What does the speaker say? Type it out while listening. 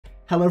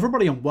Hello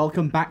everybody and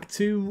welcome back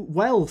to,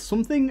 well,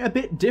 something a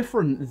bit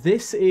different.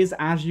 This is,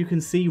 as you can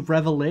see,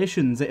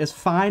 Revelations. It has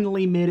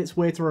finally made its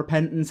way to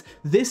Repentance.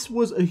 This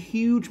was a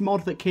huge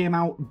mod that came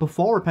out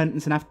before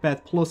Repentance and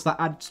Afterbirth Plus that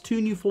adds 2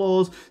 new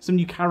floors, some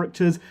new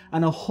characters,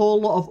 and a whole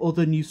lot of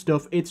other new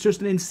stuff. It's just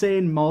an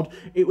insane mod.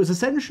 It was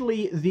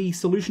essentially the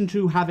solution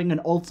to having an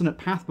alternate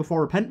path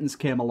before Repentance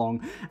came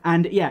along.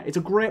 And yeah, it's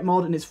a great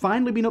mod and it's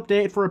finally been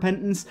updated for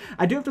Repentance.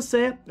 I do have to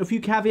say a few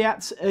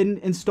caveats in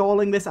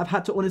installing this. I've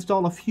had to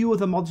uninstall a few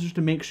of the mods just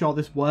to make sure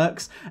this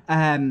works,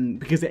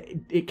 because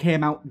it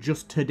came out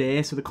just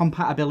today, so the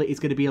compatibility is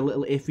going to be a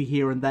little iffy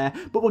here and there,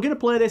 but we're going to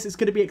play this. It's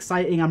going to be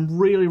exciting. I'm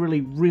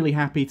really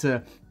happy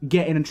to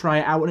get in and try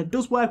it out, and it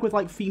does work with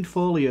like Fiend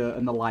Folio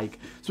and the like,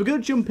 so we're going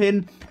to jump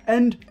in.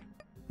 And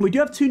we do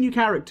have 2 new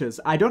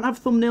characters. I don't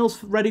have thumbnails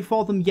ready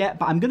for them yet,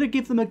 but I'm going to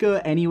give them a go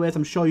anyways.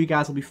 I'm sure you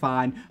guys will be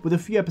fine with a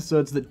few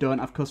episodes that don't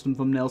have custom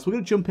thumbnails. We're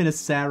going to jump in as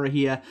Sarah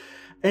here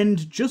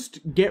and just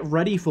get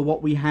ready for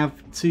what we have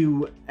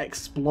to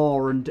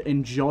explore and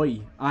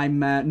enjoy. I'm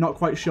not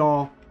quite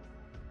sure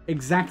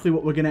exactly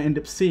what we're going to end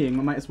up seeing.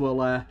 I might as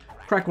well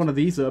crack one of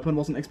these open.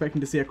 Wasn't expecting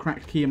to see a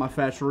cracked key in my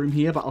first room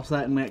here, but I'll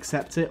certainly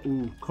accept it.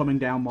 Ooh, coming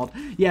down mod.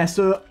 Yeah,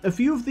 so a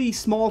few of the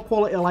small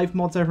quality of life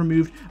mods I've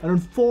removed, and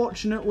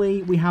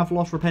unfortunately we have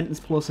lost Repentance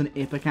Plus and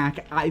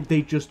Ipecac.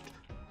 They just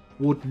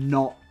would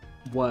not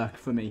work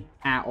for me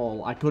at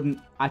all.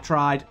 I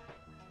tried.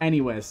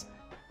 Anyways.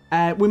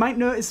 We might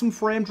notice some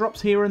frame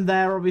drops here and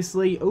there,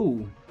 obviously.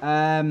 Ooh.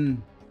 Why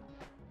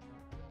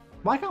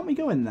can't we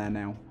go in there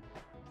now?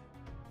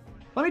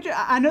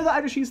 I know that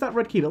I just used that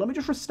red key, but let me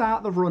just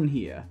restart the run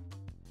here.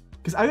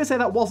 Because I was going to say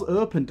that was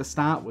open to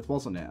start with,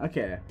 wasn't it?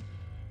 Okay.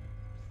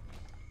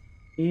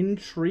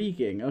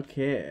 Intriguing.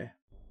 Okay.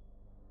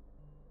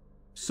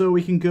 So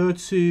we can go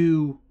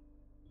to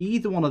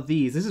either one of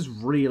these. This is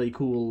really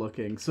cool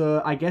looking.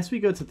 So I guess we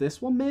go to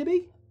this one,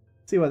 maybe?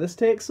 See where this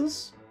takes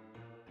us?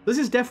 This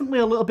is definitely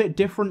a little bit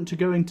different to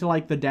going to,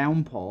 like, the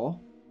downpour.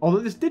 Although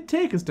this did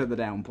take us to the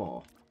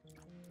downpour.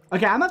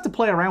 Okay, I'm going to have to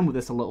play around with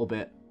this a little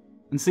bit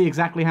and see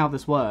exactly how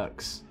this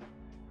works.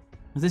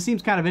 Because this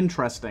seems kind of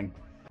interesting.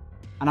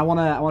 And I want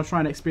to try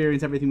and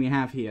experience everything we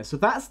have here. So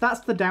that's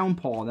the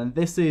downpour, and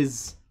this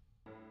is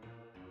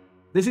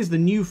the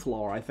new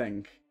floor, I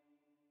think.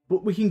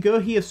 But we can go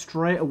here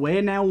straight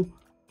away now.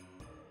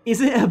 Is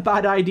it a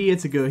bad idea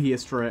to go here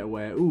straight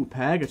away? Ooh,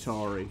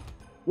 purgatory.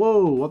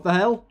 Whoa, what the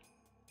hell?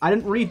 I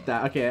didn't read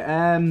that.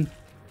 Okay,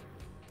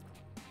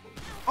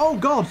 oh,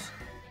 God!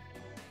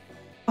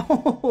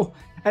 Oh!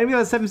 Enemy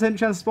has a 7%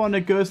 chance to spawn a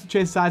ghost that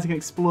chases Isaac and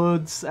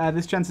explodes.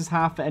 This chance is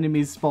half for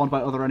enemies spawned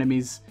by other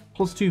enemies.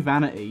 Plus 2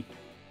 vanity.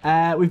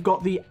 We've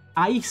got the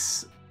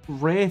Ice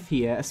Wraith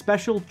here. A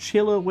special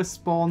chiller with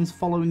spawns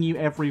following you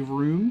every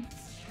room.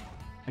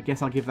 I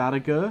guess I'll give that a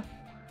go.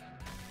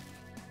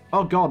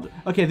 Oh, God.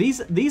 Okay,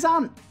 these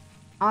aren't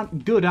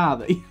good, are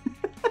they?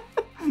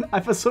 I,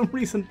 for some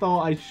reason,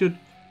 thought I should...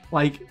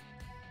 Like,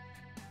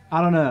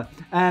 I don't know.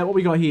 What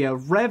we got here?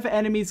 Rev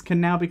enemies can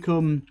now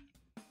become...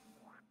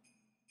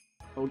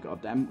 Oh,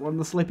 goddamn. One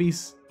of the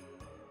slippies.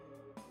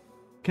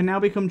 Can now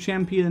become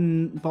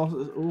champion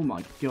bosses. Oh,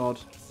 my God.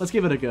 Let's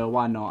give it a go.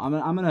 Why not?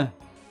 I'm gonna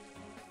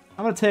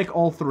take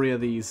all 3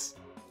 of these.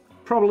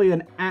 Probably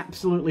an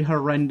absolutely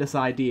horrendous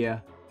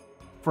idea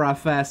for our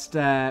first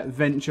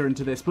venture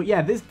into this. But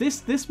yeah,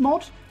 this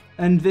mod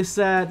and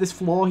this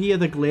floor here,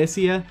 the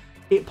glacier...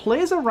 It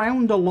plays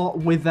around a lot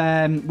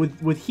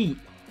with heat,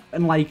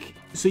 and like,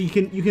 so you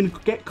can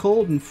get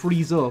cold and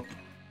freeze up.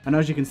 And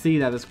as you can see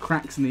there's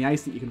cracks in the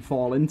ice that you can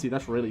fall into.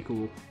 That's really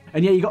cool.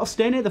 And yeah, you got to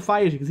stay near the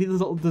fires. You can see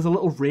there's a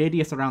little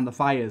radius around the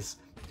fires.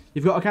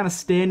 You've got to kind of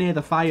stay near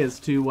the fires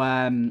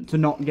to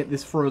not get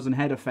this frozen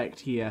head effect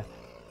here.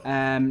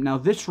 Now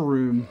this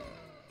room,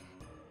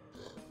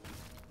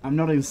 I'm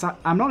not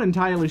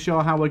entirely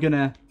sure how we're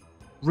gonna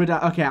rid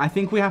out. Okay, I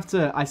think we have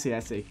to. I see.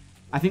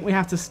 I think we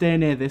have to stay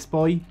near this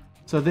boy.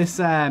 So this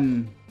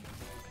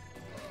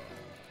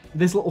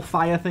this little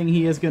fire thing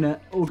here is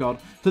gonna... Oh, God.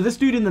 So this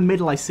dude in the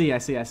middle, I see.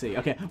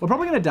 Okay, we're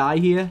probably gonna die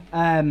here.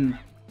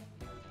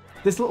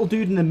 This little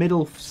dude in the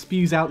middle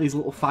spews out these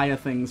little fire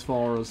things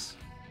for us.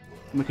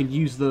 And we can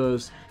use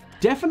those.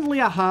 Definitely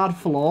a hard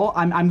floor.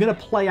 I'm gonna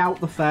play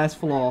out the first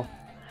floor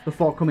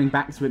before coming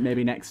back to it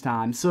maybe next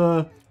time.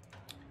 So,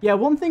 yeah,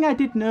 one thing I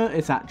did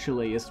notice,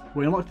 actually, is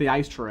we unlocked the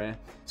ice tray.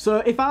 So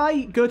if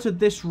I go to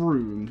this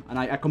room and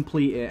I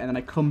complete it and then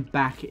I come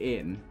back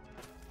in,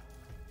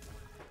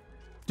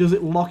 does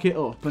it lock it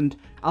up? And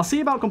I'll see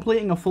about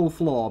completing a full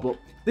floor, but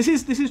this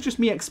is just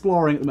me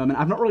exploring at the moment.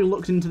 I've not really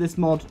looked into this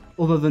mod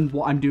other than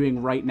what I'm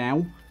doing right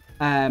now.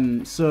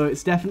 So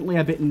it's definitely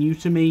a bit new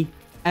to me.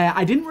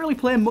 I didn't really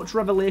play much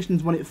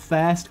Revelations when it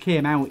first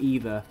came out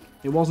either.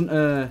 It wasn't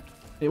a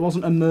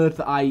mod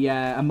that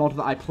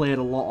I played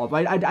a lot of.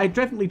 I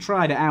definitely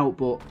tried it out,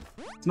 but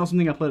it's not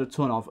something I played a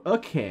ton of.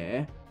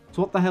 Okay,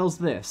 so what the hell's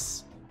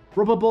this?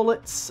 Rubber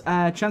bullets,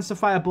 chance to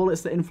fire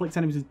bullets that inflict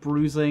enemies with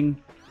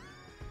bruising.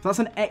 So that's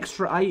an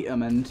extra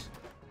item, and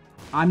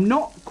I'm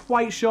not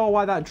quite sure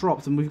why that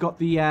dropped, and we've got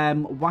the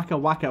Waka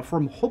Waka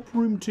from Hub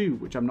Room 2,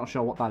 which I'm not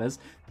sure what that is.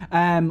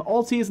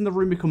 All tears in the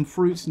room become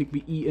fruits, and you can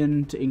be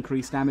eaten to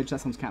increase damage.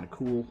 That sounds kind of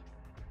cool.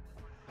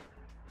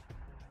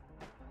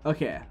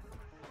 Okay.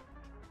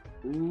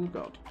 Oh,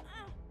 God.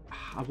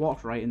 I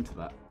walked right into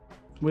that.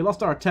 We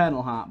lost our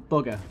Eternal Heart.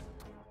 Bugger.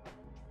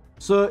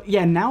 So,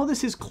 yeah, now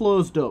this is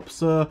closed up.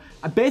 So,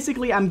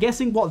 basically, I'm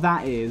guessing what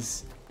that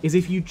is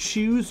if you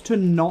choose to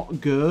not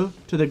go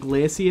to the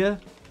glacier,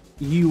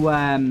 you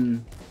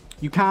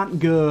can't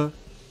go,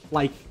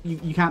 like,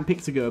 you can't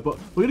pick to go. But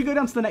we're going to go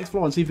down to the next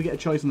floor and see if we get a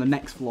choice on the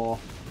next floor.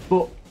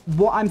 But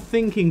what I'm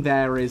thinking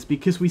there is,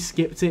 because we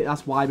skipped it,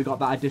 that's why we got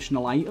that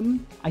additional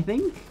item, I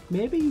think?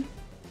 Maybe?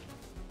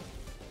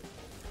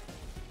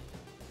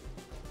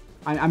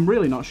 I'm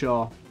really not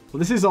sure. But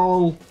this is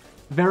all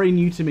very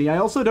new to me. I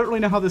also don't really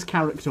know how this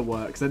character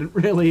works. I didn't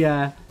really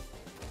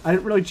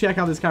check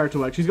how this character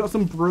works. She's got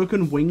some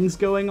broken wings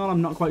going on.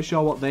 I'm not quite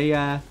sure what they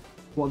are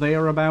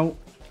about.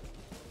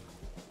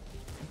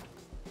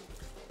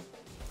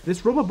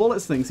 This rubber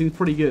bullets thing seems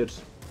pretty good.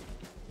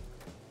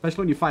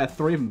 Especially when you fire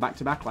 3 of them back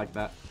to back like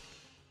that.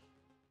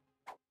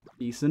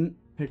 Decent.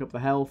 Pick up the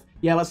health.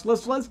 Yeah,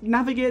 let's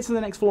navigate to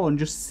the next floor and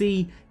just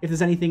see if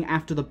there's anything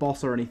after the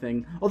boss or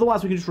anything.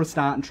 Otherwise, we can just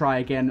restart and try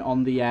again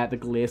on the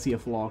glacier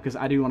floor, because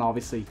I do want to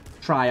obviously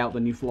try out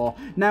the new floor.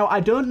 Now, I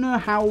don't know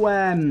how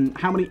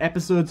many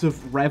episodes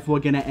of Rev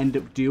we're going to end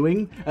up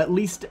doing, at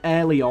least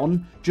early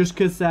on, just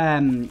because,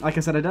 like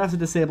I said, I do have to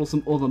disable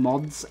some other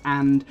mods,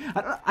 and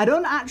I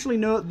don't actually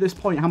know at this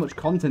point how much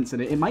content's in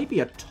it. It might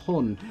be a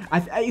ton.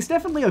 It's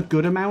definitely a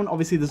good amount.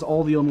 Obviously, there's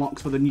all the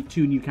unlocks for the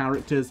 2 new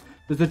characters.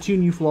 There's the 2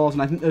 new floors,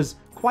 and I think there's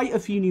quite a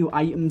few new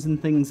items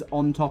and things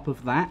on top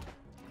of that.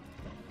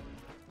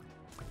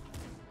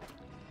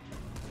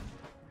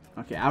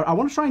 Okay, I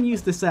want to try and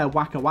use this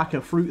Waka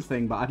Waka fruit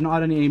thing, but I've not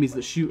had any enemies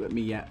that shoot at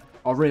me yet.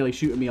 Or really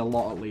shoot at me a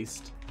lot, at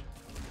least.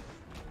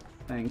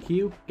 Thank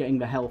you. Getting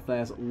the health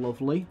there is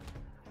lovely.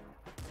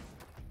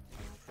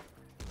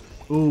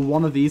 Ooh,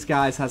 one of these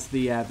guys has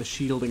the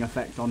shielding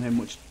effect on him,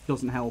 which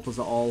doesn't help us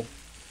at all.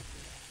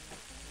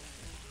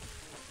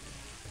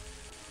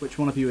 Which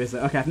one of you is it?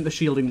 Okay, I think the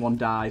shielding one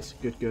died.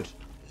 Good, good.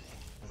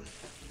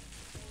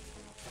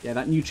 Yeah,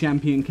 that new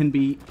champion can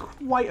be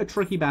quite a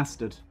tricky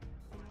bastard.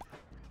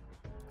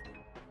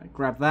 Right,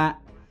 grab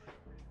that.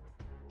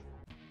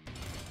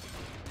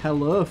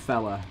 Hello,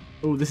 fella.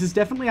 Oh, this is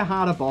definitely a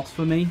harder boss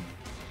for me.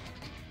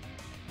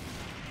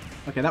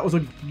 Okay, that was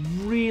a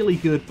really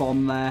good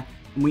bomb there.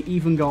 And we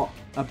even got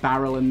a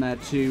barrel in there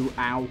too.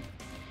 Ow.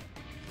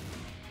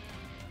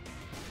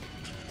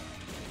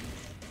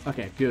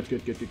 Okay, good,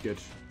 good, good, good, good.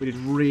 We did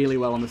really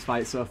well on this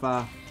fight so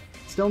far.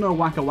 Still no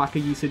Waka Waka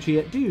usage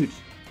here. Dude,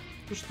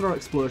 just throw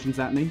explosions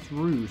at me. It's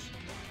rude.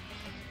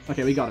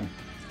 Okay, we got him.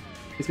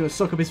 He's going to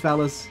suck up his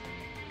fellas.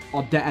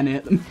 Or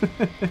detonate them.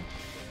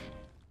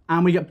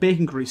 And we get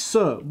bacon grease.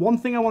 So, one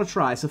thing I want to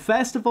try. So,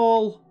 first of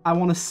all, I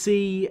want to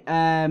see...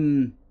 I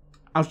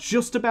was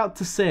just about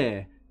to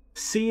say,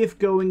 see if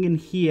going in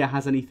here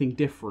has anything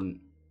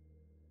different.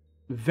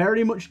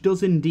 Very much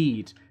does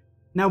indeed.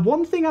 Now,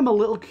 one thing I'm a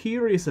little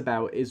curious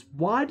about is,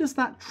 why does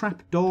that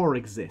trapdoor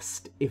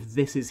exist if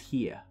this is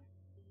here?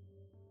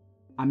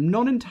 I'm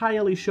not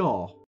entirely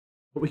sure,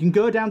 but we can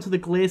go down to the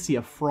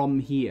glacier from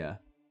here.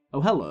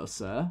 Oh, hello,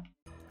 sir.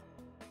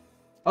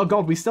 Oh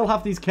god, we still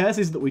have these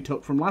curses that we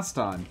took from last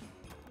time.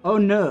 Oh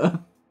no.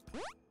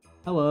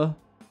 Hello.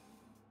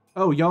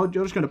 Oh, you're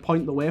just going to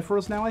point the way for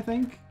us now, I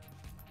think?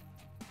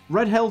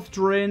 Red health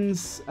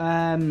drains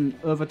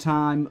over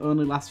time,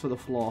 only lasts for the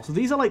floor. So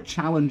these are like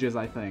challenges,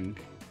 I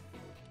think.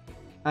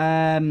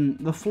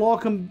 The floor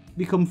can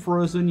become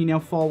frozen. You now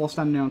fall while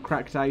standing on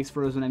cracked ice.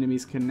 Frozen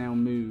enemies can now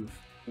move.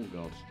 Oh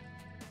god.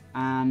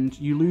 And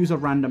you lose a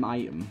random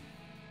item.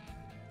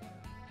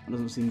 That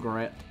doesn't seem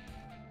great.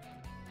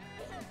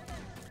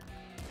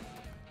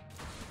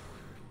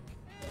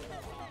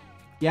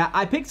 Yeah,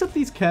 I picked up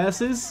these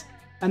curses,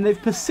 and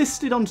they've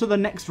persisted onto the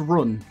next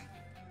run.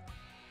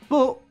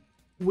 But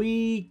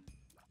we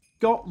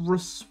got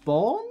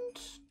respawned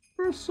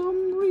for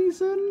some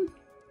reason.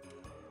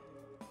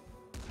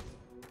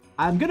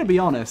 I'm going to be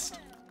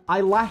honest,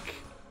 I lack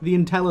the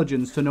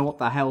intelligence to know what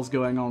the hell's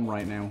going on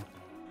right now.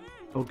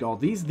 Oh god,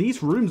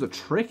 these rooms are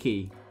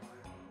tricky.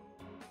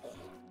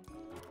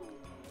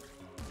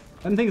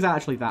 I don't think it's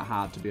actually that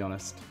hard, to be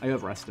honest. I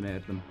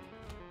overestimated them.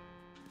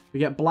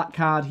 We get black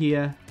card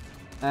here.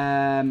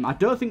 I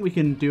don't think we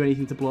can do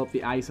anything to blow up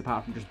the ice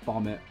apart from just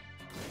bomb it.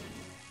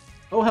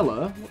 Oh,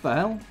 hello. What the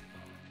hell?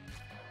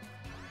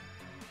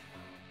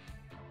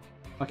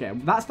 Okay,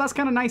 that's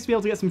kind of nice to be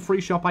able to get some free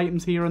shop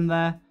items here and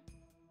there.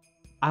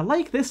 I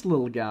like this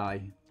little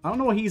guy. I don't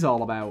know what he's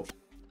all about.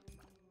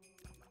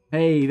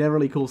 Hey, they're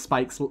really cool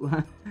spikes.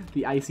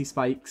 The icy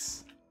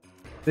spikes.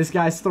 This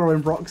guy's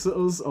throwing rocks at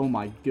us. Oh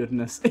my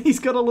goodness. He's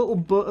got a little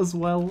butt as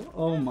well.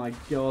 Oh my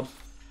god.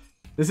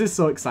 This is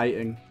so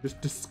exciting. Just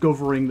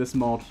discovering this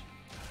mod.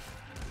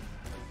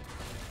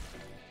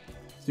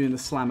 He's doing the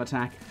slam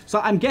attack. So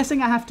I'm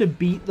guessing I have to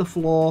beat the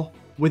floor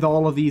with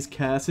all of these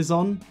curses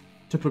on.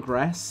 to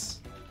progress.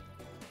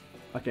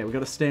 Okay, we've got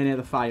to stay near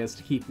the fires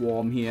to keep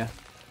warm here.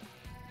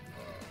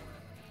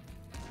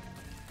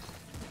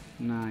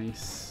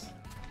 Nice.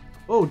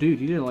 Oh, dude,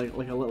 you did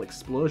like a little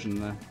explosion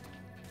there.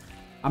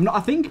 I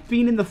think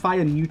being in the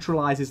fire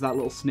neutralizes that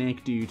little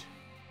snake dude.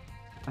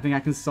 I think I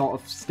can sort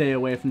of stay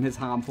away from his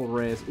harmful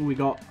rays. Oh, we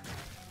got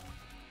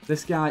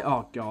this guy.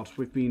 Oh, God,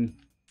 we've been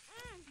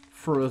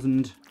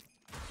frozen.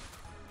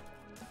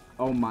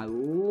 Oh, my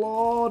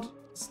Lord.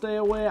 Stay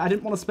away. I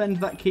didn't want to spend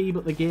that key,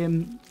 but the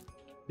game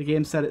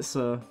said it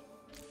so.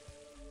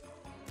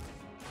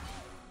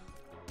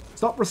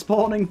 Stop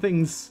respawning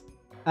things.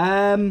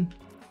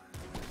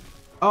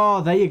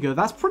 Oh, there you go.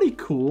 That's pretty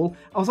cool.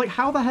 I was like,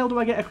 how the hell do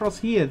I get across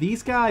here?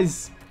 These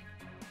guys...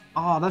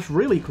 Oh, that's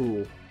really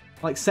cool.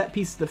 Like, set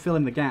pieces to fill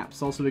in the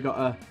gaps. Also, we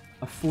got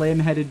a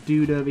flame-headed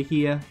dude over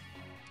here.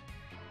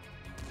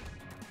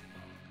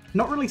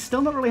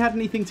 Still not really had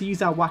anything to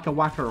use our Waka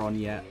Waka on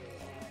yet.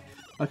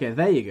 Okay,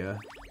 there you go.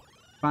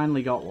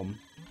 Finally got one.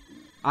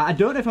 I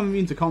don't know if I'm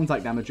immune to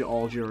contact damage at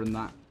all during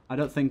that. I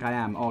don't think I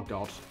am. Oh,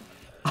 God.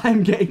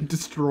 I'm getting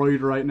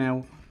destroyed right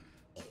now.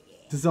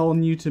 This is all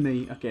new to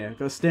me. Okay, I've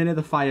got to stay near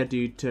the fire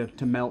dude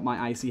to melt my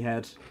icy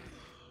head.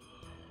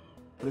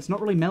 But it's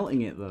not really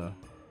melting it, though.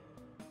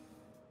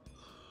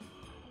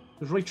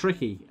 It's really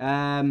tricky.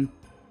 I've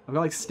got to,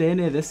 like, stay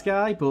near this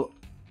guy, but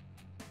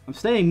I'm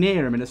staying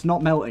near him and it's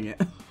not melting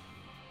it.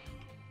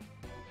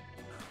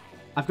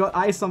 I've got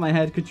ice on my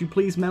head. Could you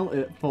please melt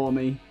it for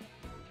me?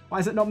 Why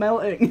is it not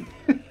melting?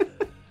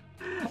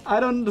 I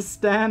don't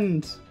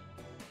understand.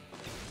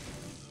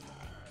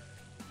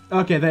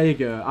 Okay, there you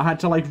go. I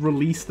had to, like,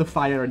 release the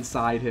fire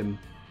inside him.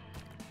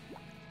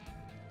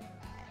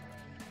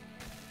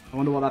 I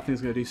wonder what that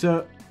thing's going to do.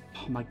 So,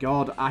 oh my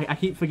God. I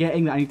keep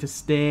forgetting that I need to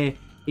stay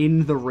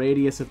in the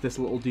radius of this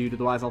little dude,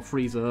 otherwise I'll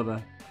freeze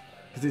over.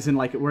 Because it's in,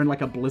 like, we're in,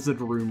 like, a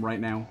blizzard room right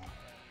now.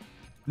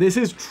 This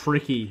is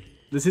tricky.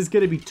 This is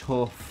going to be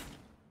tough.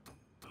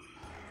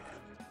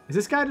 Is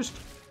this guy just...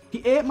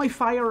 He ate my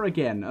fire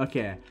again.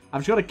 Okay.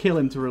 I've just got to kill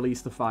him to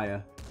release the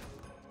fire.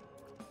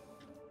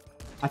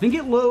 I think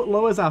it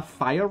lowers our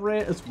fire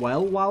rate as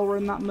well while we're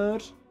in that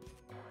mode.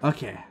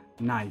 Okay,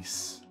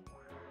 nice.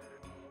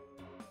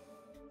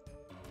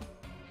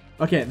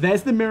 Okay,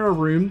 there's the mirror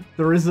room.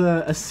 There is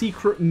a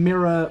secret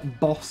mirror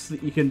boss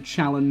that you can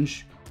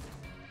challenge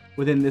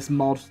within this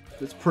mod.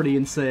 That's pretty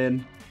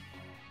insane.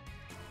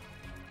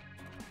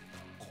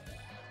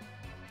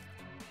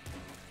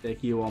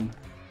 Take you on.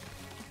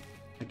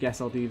 I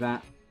guess I'll do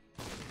that.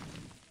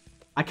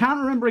 I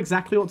can't remember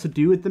exactly what to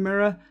do with the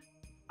mirror.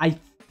 I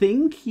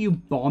think you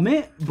bomb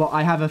it, but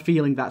I have a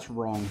feeling that's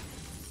wrong.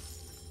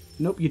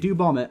 Nope, you do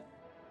bomb it.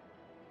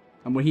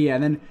 And we're here.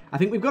 And then I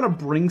think we've got to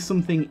bring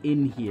something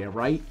in here,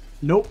 right?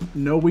 Nope.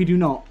 No, we do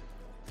not.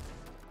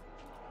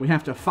 We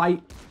have to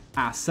fight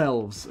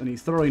ourselves. And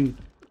he's throwing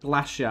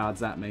glass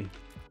shards at me.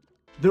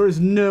 There is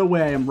no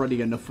way I'm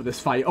ready enough for this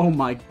fight. Oh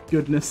my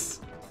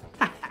goodness.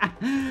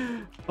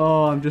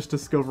 Oh, I'm just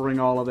discovering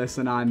all of this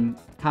and I'm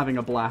having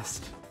a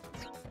blast.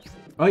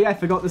 Oh yeah, I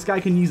forgot this guy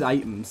can use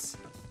items.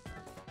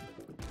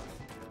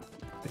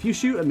 If you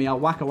shoot at me, I'll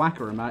Waka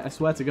Waka him, I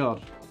swear to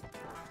God.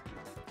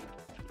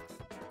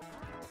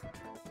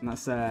 And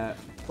that's,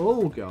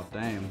 oh god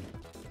damn.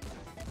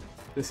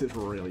 This is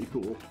really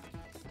cool.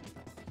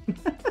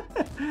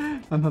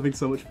 I'm having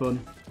so much fun.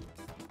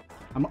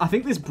 I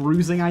think this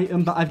bruising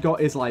item that I've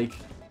got is, like,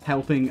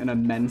 helping an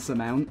immense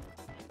amount.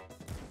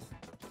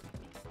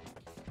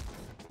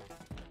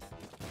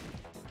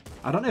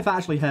 I don't know if that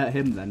actually hurt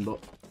him then,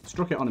 but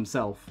struck it on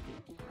himself.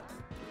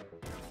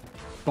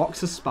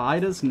 Box of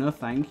spiders? No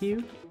thank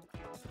you.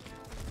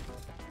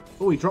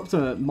 Oh, he dropped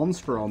a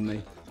monster on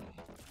me.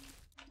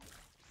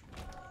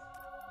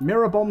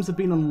 Mirror bombs have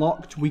been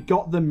unlocked. We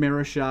got the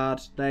mirror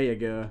shard. There you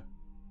go.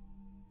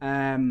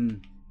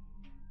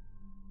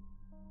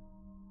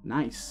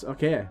 Nice.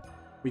 Okay.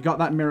 We got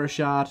that mirror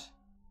shard.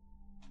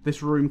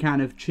 This room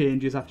kind of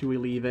changes after we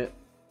leave it.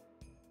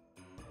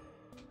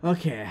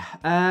 Okay.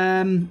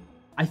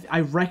 I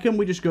reckon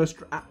we just go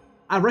straight...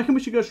 I reckon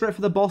we should go straight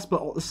for the boss,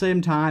 but at the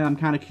same time, I'm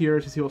kind of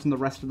curious to see what's on the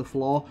rest of the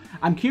floor.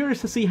 I'm curious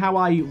to see how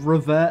I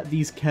revert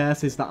these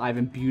curses that I've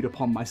imbued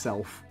upon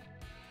myself.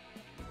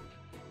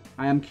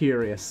 I am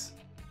curious.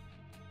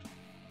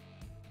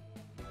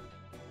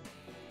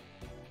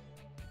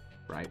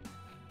 Right.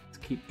 Let's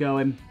keep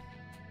going.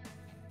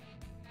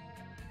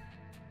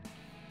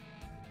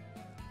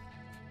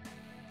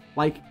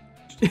 Like,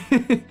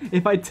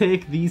 if I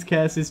take these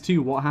curses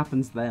too, what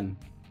happens then?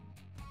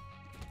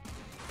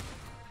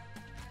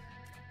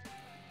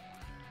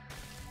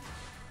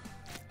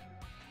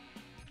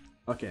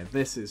 Okay,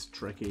 this is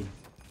tricky.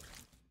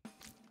 A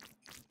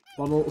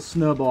lot of little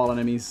snowball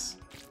enemies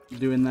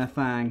doing their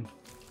thing.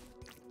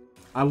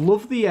 I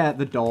love the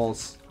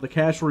doors. The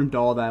cash room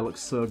door there looks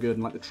so good,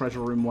 and like the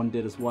treasure room one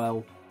did as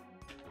well.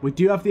 We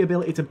do have the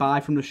ability to buy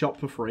from the shop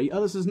for free.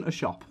 Oh, this isn't a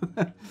shop.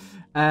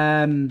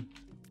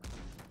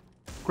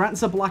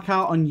 Grants a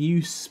blackout on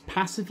use.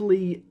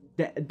 Passively,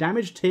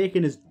 damage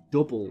taken is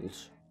doubled.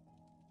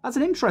 That's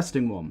an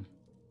interesting one.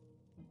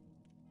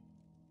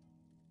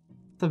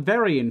 It's a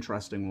very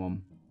interesting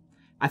one.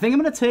 I think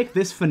I'm going to take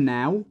this for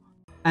now,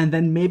 and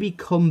then maybe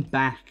come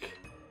back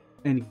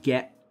and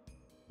get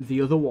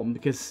the other one,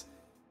 because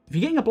if you're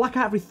getting a black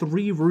art every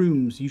 3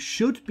 rooms, you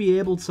should be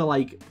able to,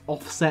 like,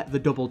 offset the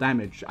double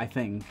damage, I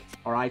think.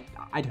 Or I'd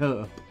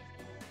hope.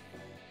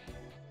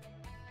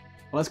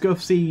 Well, let's go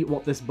see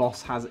what this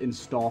boss has in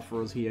store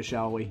for us here,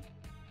 shall we?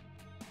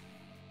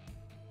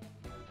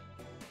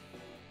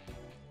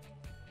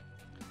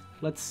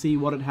 Let's see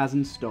what it has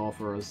in store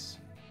for us.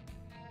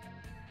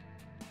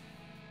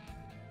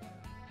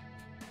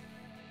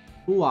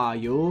 Who are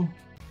you?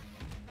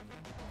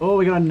 Oh,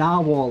 we got a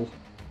narwhal.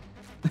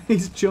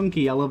 He's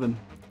chunky, I love him.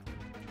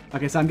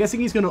 Okay, so I'm guessing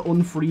he's going to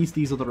unfreeze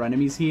these other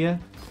enemies here.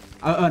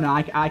 Oh no,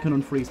 I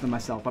can unfreeze them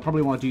myself. I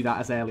probably want to do that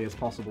as early as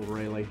possible,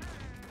 really.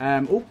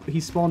 Oh, he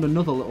spawned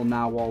another little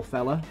narwhal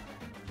fella.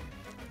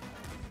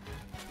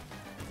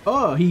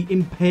 Oh, he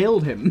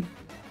impaled him.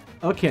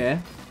 Okay,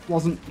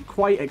 wasn't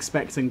quite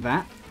expecting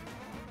that.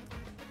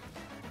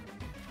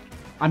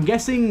 I'm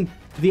guessing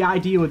the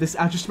idea with this...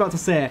 I was just about to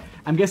say,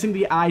 I'm guessing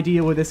the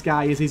idea with this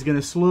guy is he's going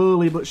to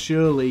slowly but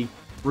surely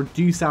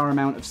reduce our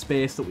amount of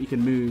space that we can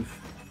move.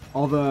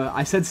 Although,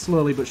 I said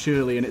slowly but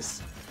surely, and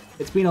it's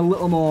been a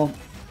little more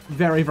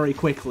very, very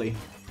quickly.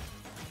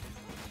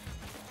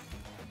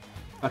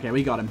 Okay,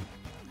 we got him.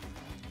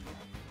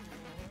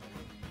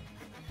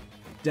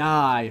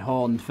 Die,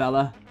 horned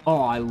fella.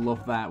 Oh, I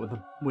love that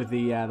with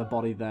the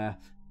body there.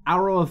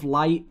 Arrow of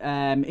Light,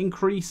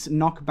 increase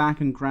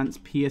knockback and grants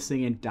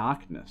piercing in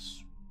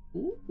darkness.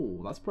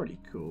 Ooh, that's pretty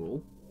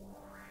cool.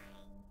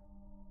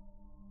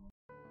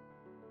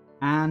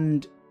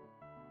 And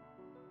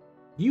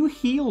you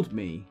healed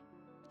me.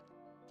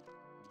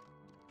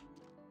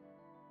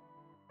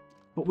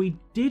 But we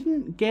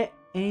didn't get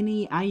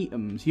any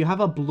items. You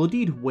have a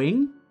bloodied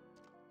wing?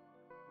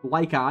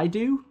 Like I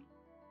do?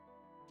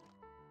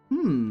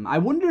 I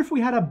wonder if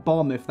we had a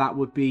bomb, if that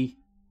would be...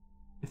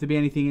 if there'd be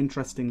anything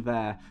interesting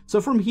there.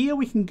 So from here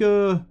we can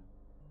go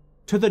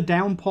to the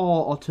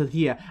downpour or to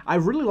here. I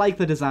really like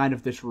the design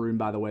of this room,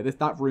 by the way.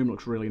 That room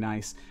looks really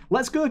nice.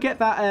 Let's go get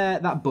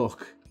that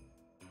book.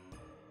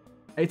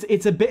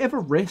 It's a bit of a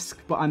risk,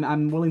 but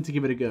I'm willing to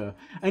give it a go.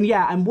 And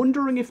yeah, I'm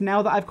wondering if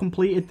now that I've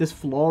completed this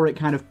floor, it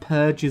kind of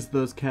purges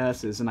those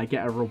curses and I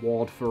get a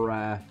reward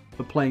for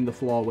playing the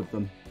floor with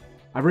them.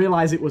 I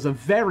realise it was a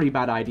very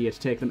bad idea to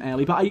take them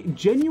early, but I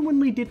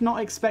genuinely did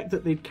not expect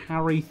that they'd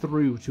carry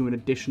through to an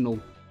additional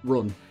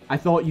run. I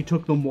thought you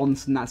took them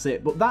once and that's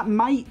it, but that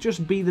might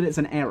just be that it's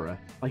an error.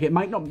 Like, it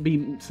might not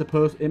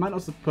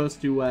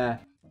supposed to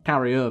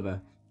carry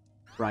over.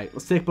 Right,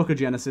 let's take Book of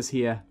Genesis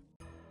here.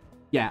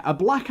 Yeah, a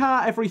black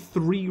heart every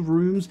 3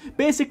 rooms.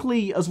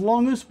 Basically, as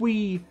long as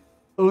we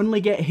only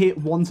get hit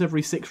once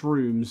every 6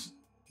 rooms,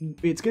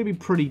 it's going to be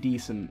pretty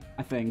decent,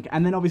 I think.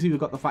 And then obviously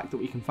we've got the fact that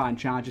we can find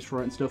charges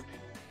for it and stuff.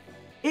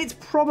 It's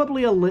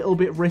probably a little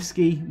bit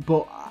risky,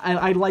 but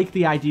I like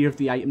the idea of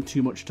the item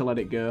too much to let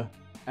it go.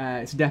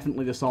 It's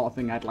definitely the sort of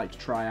thing I'd like to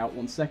try out.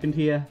 1 second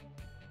here.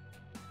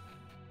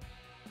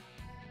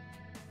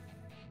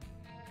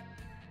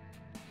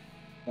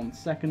 One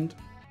second.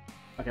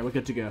 Okay, we're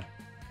good to go.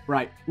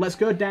 Right, let's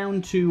go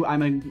down to,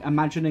 I'm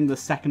imagining, the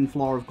 2nd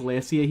floor of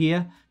Glacier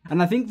here.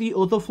 And I think the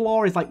other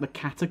floor is like the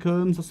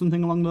catacombs or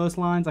something along those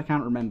lines. I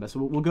can't remember. So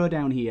we'll go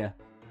down here.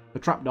 The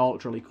trapdoor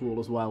looks really cool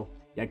as well.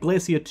 Yeah,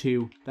 Glacier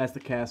 2. There's the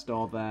curse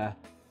door there.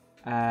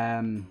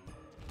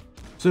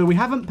 So we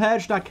haven't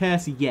purged our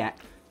curse yet,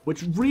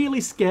 which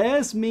really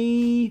scares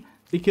me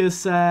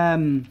because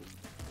I'm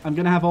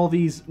going to have all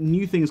these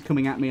new things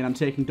coming at me and I'm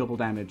taking double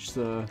damage.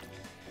 So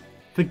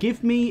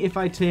forgive me if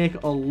I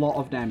take a lot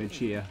of damage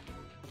here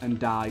and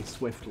die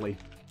swiftly.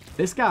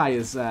 This guy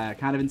is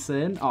kind of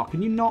insane. Oh,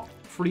 can you not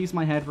freeze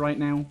my head right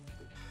now?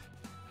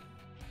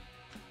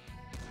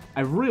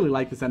 I really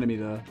like this enemy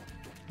though.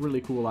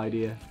 Really cool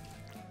idea.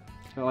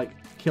 I like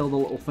kill the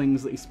little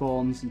things that he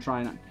spawns and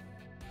try and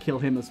kill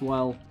him as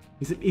well.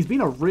 He's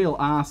been a real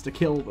ass to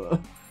kill though.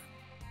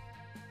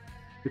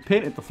 We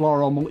painted the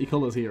floor all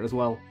multicolours here as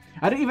well.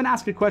 I didn't even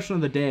ask a question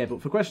of the day,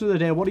 but for question of the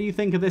day, what do you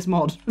think of this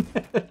mod?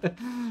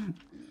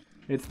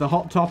 It's the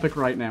hot topic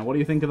right now. What do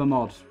you think of the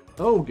mod?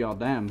 Oh,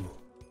 goddamn.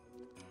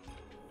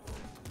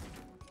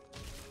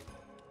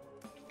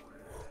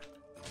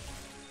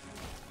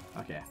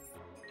 Okay.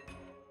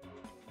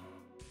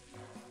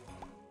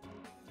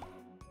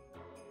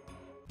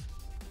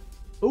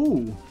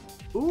 Ooh.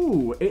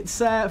 Ooh,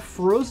 it's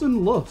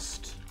Frozen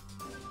Lust.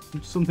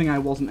 Something I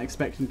wasn't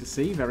expecting to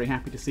see. Very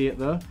happy to see it,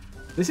 though.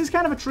 This is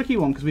kind of a tricky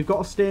one, because we've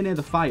got to stay near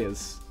the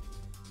fires.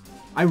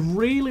 I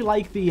really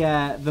like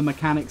the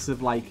mechanics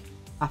of, like,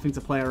 having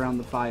to play around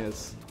the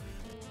fires.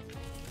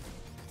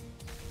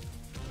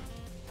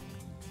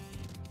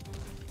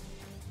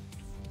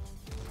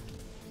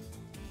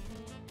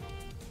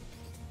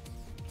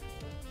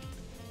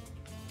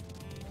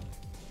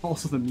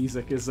 Also, the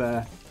music is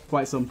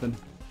quite something.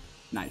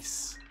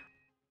 Nice.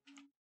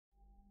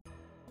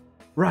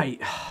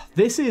 Right,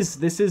 this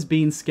has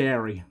been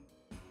scary.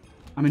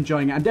 I'm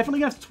enjoying it. I'm definitely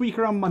going to have to tweak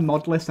around my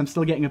mod list. I'm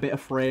still getting a bit of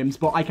frames,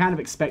 but I kind of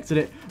expected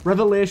it.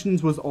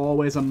 Revelations was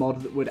always a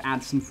mod that would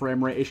add some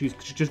frame rate issues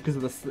just because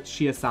of the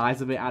sheer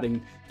size of it,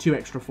 adding 2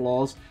 extra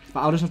floors.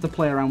 But I'll just have to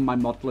play around my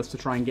mod list to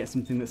try and get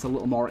something that's a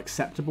little more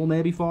acceptable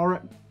maybe for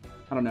it.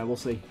 I don't know, we'll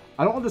see.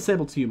 I don't want to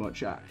disable too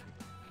much yet.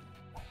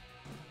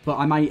 But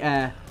I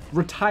might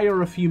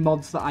retire a few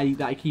mods that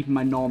I keep in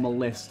my normal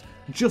list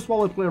just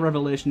while I play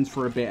Revelations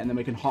for a bit, and then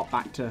we can hop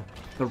back to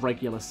the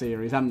regular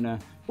series. I don't know.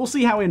 We'll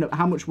see how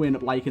much we end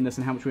up liking this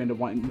and how much we end up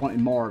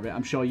wanting more of it.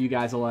 I'm sure you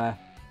guys will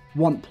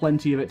want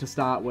plenty of it to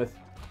start with.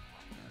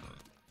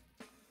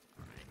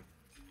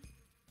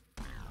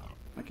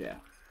 Okay.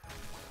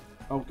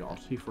 Oh god,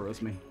 he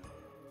froze me.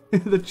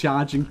 The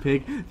charging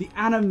pig. The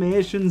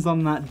animations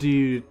on that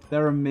dude,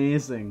 they're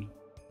amazing.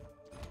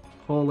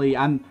 Holy,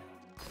 I'm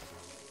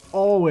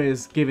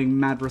always giving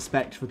mad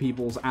respect for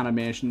people's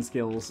animation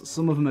skills.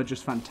 Some of them are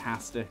just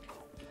fantastic.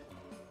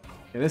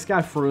 Okay, this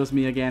guy froze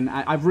me again.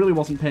 I really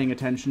wasn't paying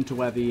attention to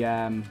where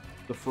the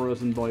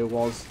frozen boy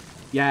was.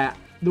 Yeah,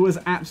 there was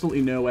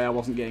absolutely no way I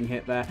wasn't getting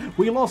hit there.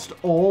 We lost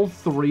all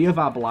 3 of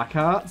our black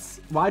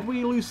hearts. Why'd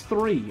we lose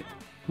 3?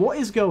 What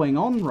is going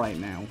on right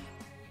now?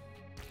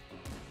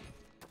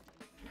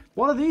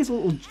 What are these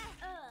little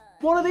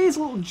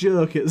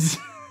jokers?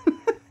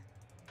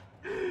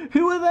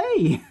 Who are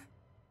they?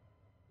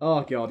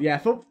 Oh god, yeah.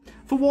 For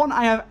one,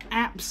 I have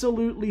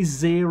absolutely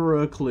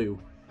zero clue.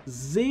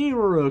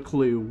 Zero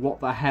clue what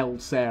the hell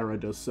Sarah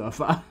does so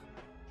far.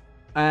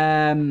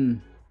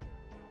 Well,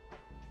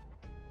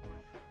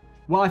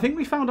 I think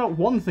we found out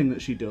one thing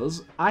that she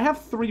does. I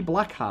have 3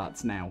 black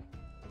hearts now.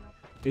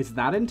 Is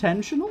that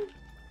intentional?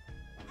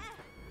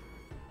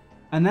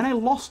 And then I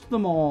lost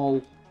them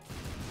all.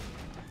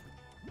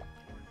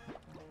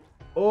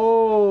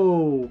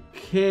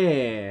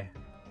 Okay.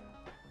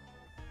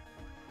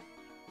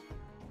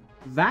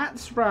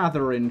 That's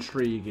rather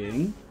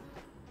intriguing.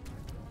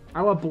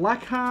 Our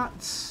black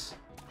hearts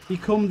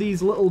become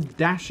these little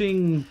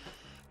dashing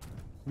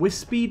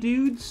wispy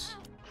dudes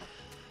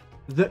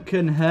that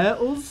can hurt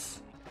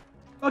us.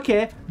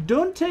 Okay,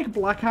 don't take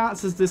black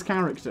hearts as this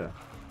character.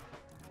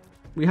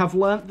 We have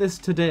learnt this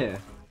today.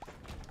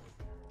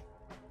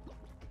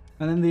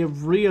 And then they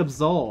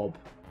reabsorb.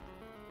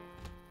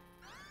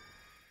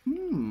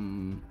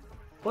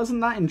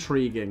 Wasn't that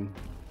intriguing?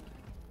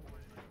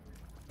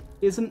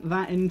 Isn't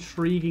that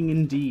intriguing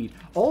indeed?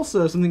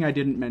 Also, something I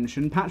didn't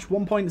mention, patch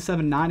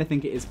 1.79 I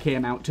think it is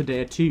came out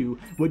today too,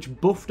 which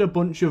buffed a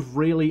bunch of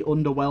really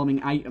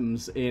underwhelming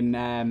items in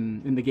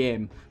the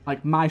game.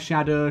 Like My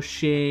Shadow,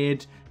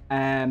 Shade,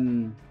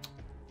 Breath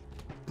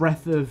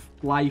of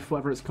Life,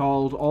 whatever it's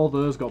called, all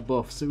those got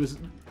buffs. It was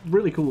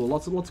really cool,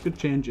 lots of good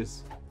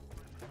changes.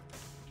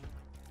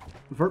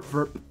 Verp,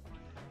 verp.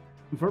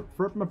 Verp,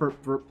 verp, my verp,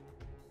 verp.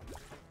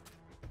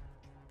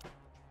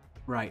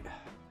 Right.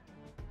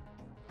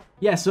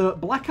 Yeah, so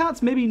black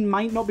hearts maybe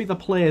might not be the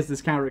play as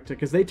this character,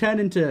 because they turn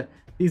into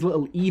these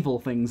little evil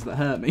things that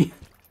hurt me.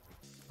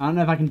 I don't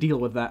know if I can deal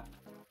with that.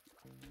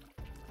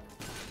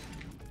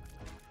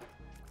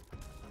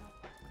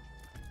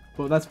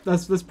 But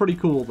that's pretty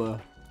cool, though.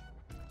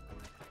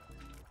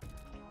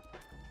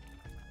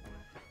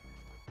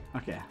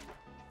 Okay.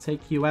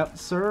 Take you out,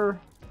 sir.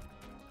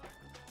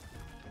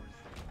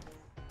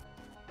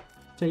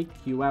 Take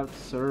you out,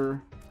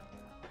 sir.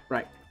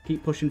 Right.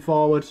 Keep pushing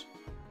forward.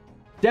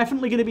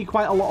 Definitely going to be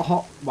quite a lot of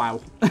hot... Wow.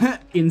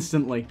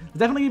 Instantly.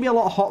 Definitely going to be a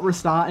lot of hot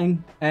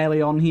restarting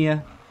early on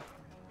here.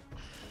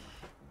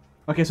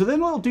 Okay, so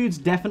them little dudes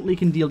definitely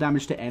can deal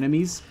damage to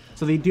enemies.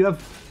 So they do have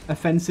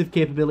offensive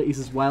capabilities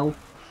as well.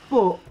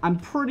 But I'm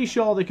pretty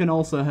sure they can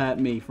also hurt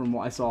me from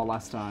what I saw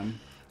last time.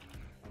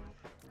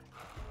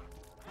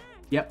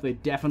 Yep, they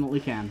definitely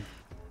can.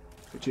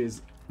 Which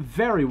is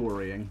very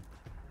worrying.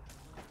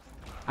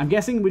 I'm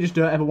guessing we just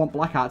don't ever want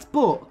black hearts,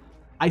 but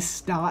I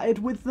started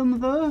with them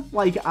though.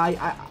 Like,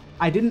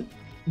 I didn't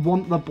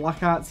want the black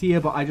hearts here,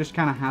 but I just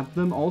kind of had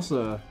them.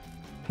 Also,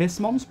 Piss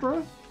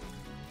Monstro?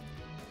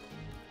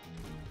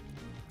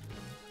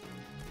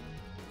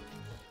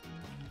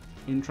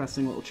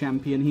 Interesting little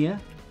champion here.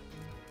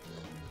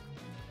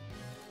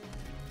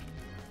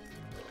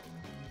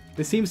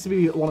 This seems to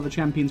be one of the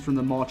champions from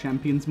the More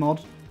Champions mod,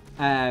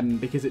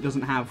 because it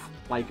doesn't have,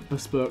 like,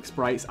 bespoke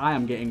sprites. I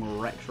am getting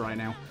wrecked right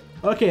now.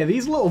 Okay,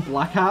 these little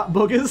black heart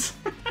buggers.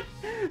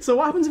 So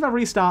what happens if I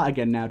restart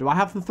again now? Do I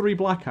have the 3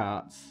 black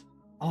hearts?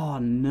 Oh,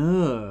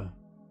 no.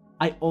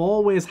 I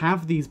always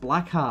have these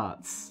black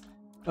hearts.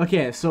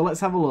 Okay, so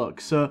let's have a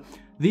look. So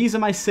these are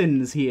my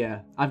sins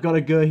here. I've got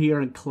to go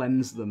here and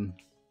cleanse them.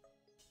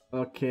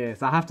 Okay,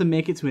 so I have to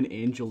make it to an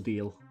angel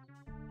deal.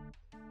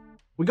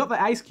 We got the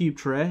ice cube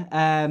tray.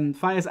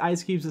 Fires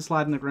ice cubes that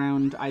slide on the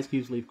ground. Ice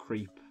cubes leave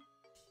creep.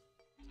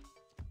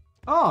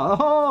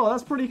 Oh,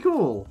 that's pretty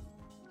cool.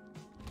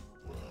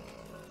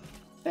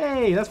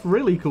 Hey, that's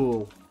really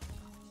cool.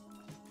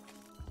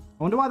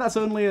 I wonder why that's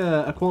only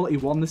a quality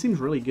 1. This seems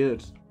really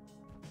good.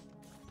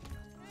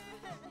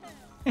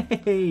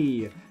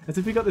 Hey, as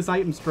if we got this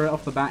item straight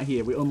off the bat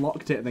here. We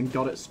unlocked it and then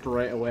got it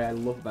straight away. I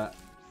love that.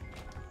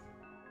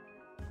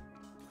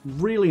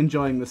 Really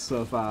enjoying this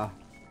so far.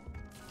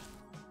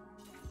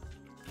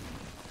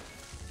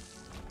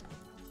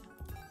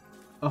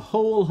 A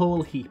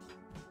whole heap.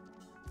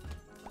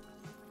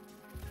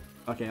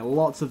 Okay,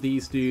 lots of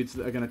these dudes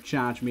that are going to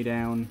charge me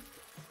down.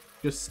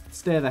 Just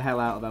stay the hell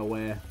out of their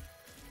way.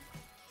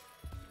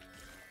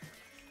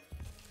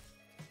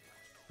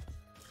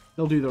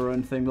 They'll do their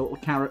own thing, the little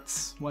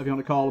carrots, whatever you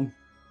want to call them.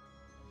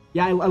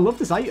 Yeah, I love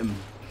this item.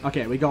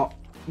 Okay, we got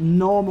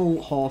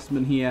normal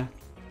horseman here.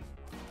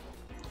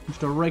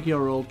 Just a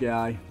regular old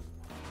guy.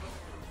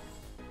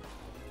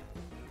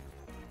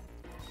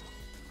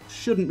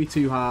 Shouldn't be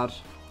too hard.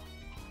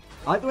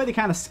 I like the way they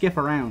kind of skip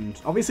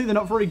around. Obviously, they're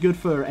not very good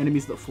for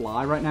enemies that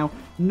fly right now.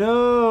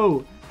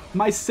 No!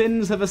 My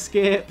sins have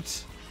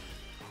escaped.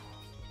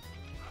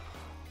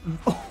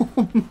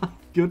 Oh my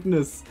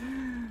goodness.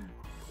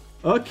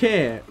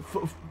 Okay.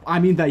 I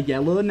mean, they're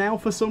yellow now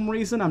for some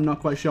reason. I'm not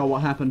quite sure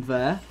what happened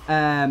there.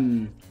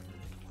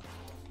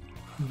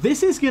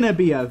 This is going to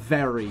be a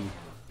very,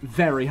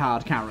 very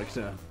hard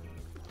character.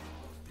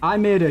 I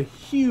made a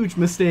huge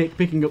mistake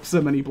picking up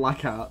so many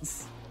black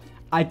hearts.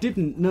 I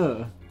didn't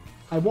know.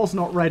 I was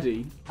not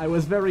ready. I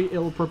was very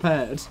ill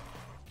prepared.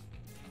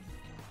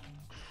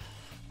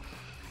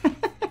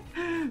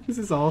 This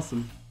is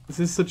awesome. This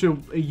is such a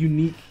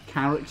unique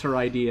character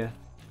idea.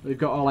 We've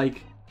got to,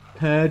 like,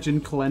 purge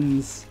and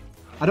cleanse.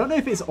 I don't know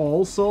if it's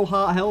all soul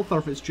heart health or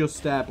if it's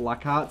just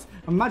black hearts.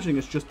 I'm imagining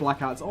it's just black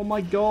hearts. Oh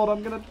my god,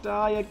 I'm gonna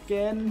die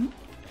again.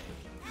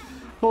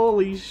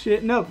 Holy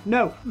shit. No,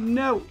 no,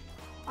 no.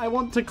 I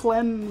want to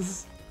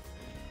cleanse.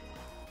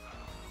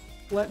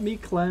 Let me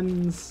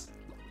cleanse.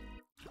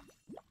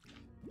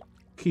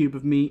 Cube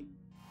of meat.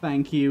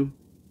 Thank you.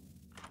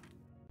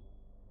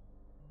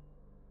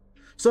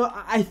 So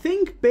I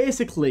think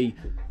basically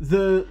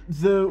the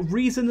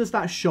reason there's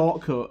that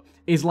shortcut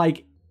is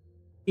like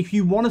if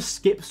you want to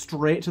skip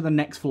straight to the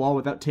next floor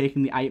without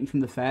taking the item from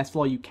the first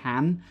floor, you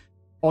can.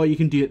 Or you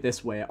can do it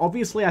this way.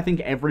 Obviously, I think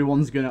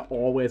everyone's going to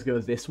always go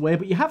this way,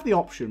 but you have the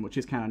option, which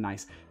is kind of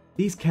nice.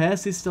 These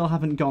curses still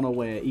haven't gone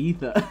away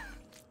either.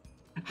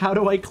 How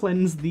do I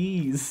cleanse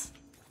these?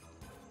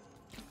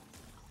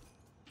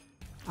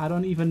 I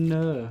don't even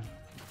know.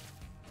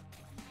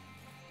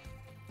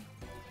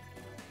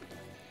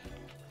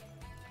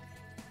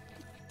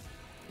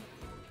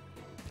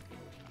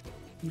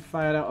 You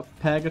fired out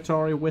a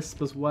purgatory wisp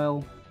as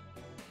well.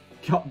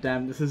 God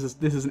damn, this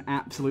is an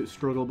absolute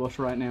struggle bus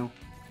right now.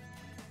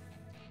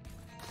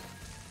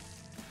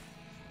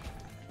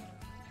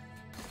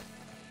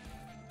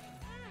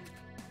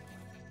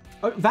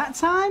 Oh, that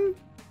time,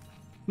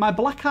 my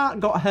black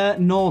heart got hurt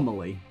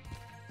normally.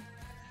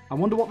 I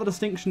wonder what the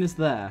distinction is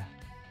there.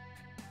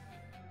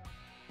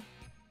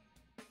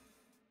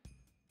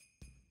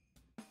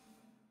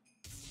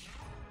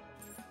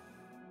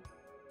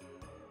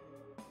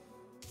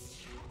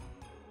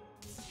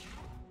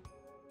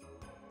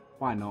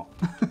 Why not?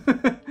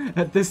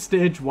 At this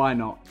stage, why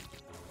not?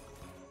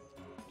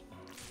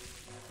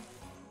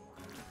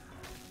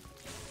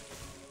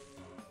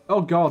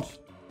 Oh god.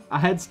 Our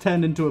head's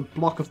turned into a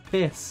block of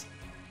piss.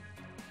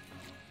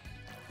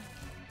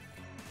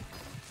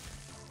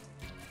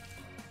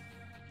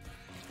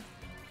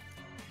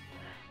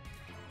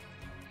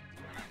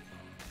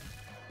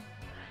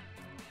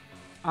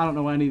 I don't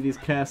know what any of these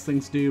curse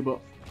things do, but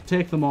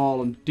take them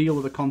all and deal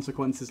with the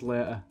consequences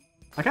later.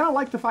 I kind of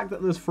like the fact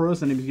that there's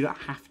frozen enemies you don't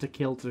have to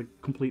kill to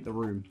complete the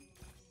room.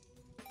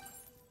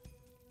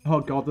 Oh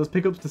god, those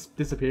pickups just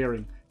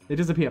disappearing. They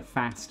disappear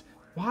fast.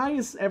 Why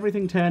is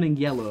everything turning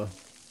yellow?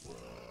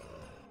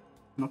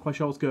 I'm not quite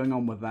sure what's going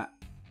on with that.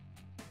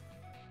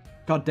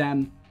 God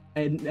damn,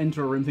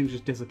 enter a room, things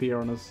just disappear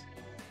on us.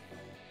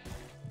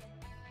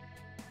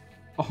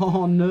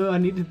 Oh no, I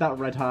needed that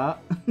red heart.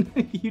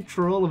 You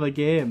troll of a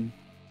game.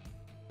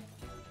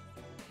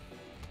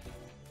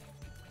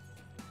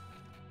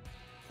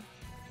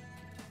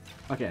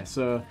 Okay,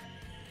 so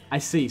I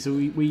see. So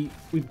we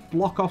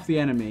block off the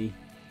enemy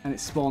and it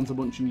spawns a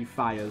bunch of new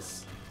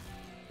fires.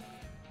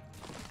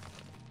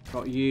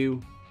 Got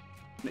you.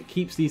 And it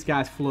keeps these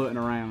guys floating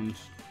around.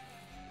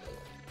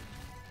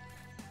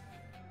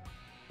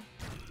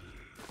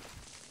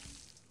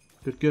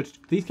 Good, good.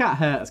 These can't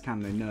hurt us,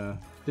 can they? No.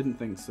 Didn't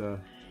think so.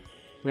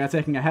 We are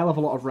taking a hell of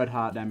a lot of red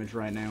heart damage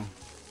right now.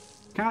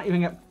 Can't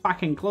even get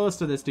fucking close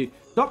to this dude.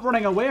 Stop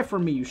running away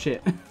from me, you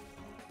shit.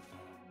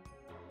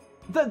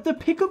 The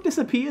pickup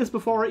disappears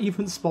before it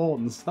even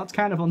spawns. That's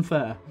kind of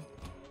unfair.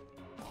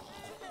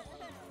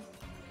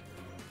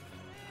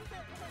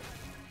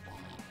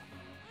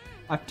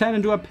 I've turned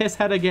into a piss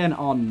head again.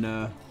 Oh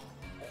no.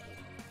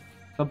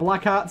 The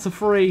black hearts are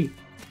free.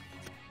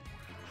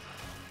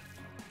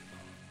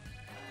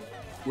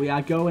 We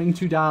are going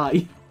to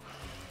die.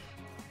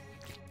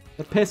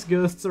 The piss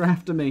ghosts are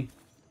after me.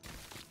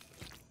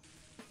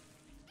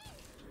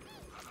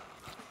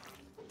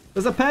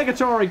 There's a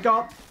purgatory.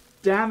 God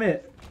damn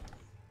it.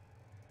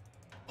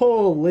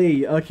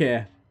 Holy,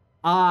 okay.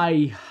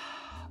 Oh.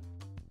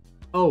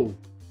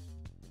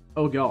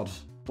 Oh god.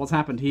 What's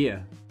happened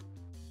here?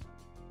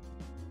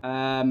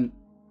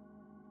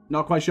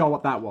 Not quite sure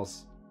what that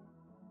was.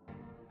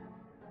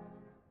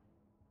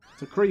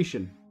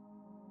 Secretion.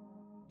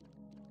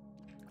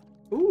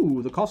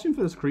 Ooh, the costume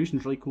for the secretion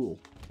is really cool.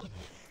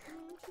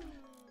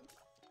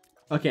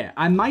 Okay,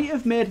 I might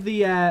have made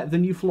the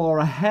new floor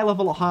a hell of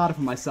a lot harder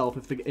for myself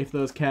if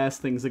those curse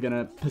things are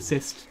gonna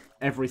persist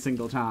every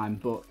single time,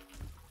 but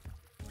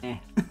eh.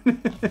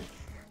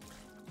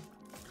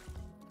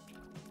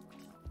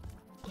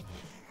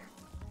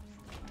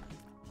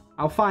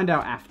 I'll find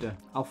out after.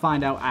 I'll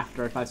find out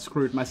after if I've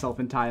screwed myself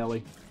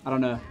entirely. I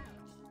don't know.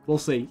 We'll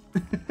see.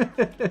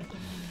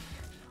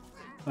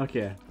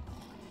 Okay.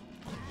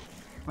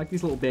 I like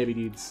these little baby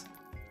dudes.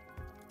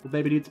 Little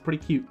baby dudes are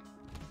pretty cute.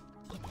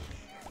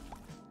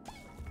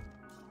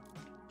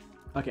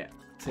 Okay,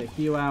 take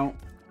you out.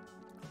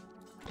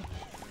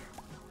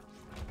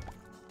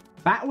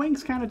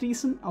 Batwing's kind of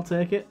decent. I'll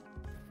take it.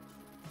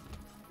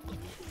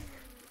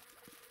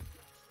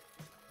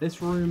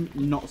 This room,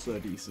 not so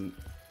decent.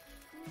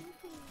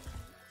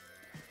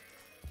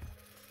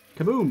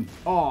 Kaboom!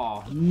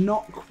 Oh,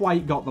 not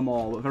quite got them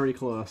all, but very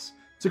close.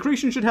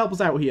 Secretion should help us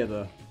out here,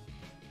 though.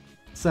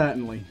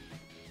 Certainly.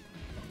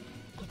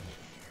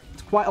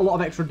 It's quite a lot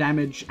of extra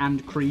damage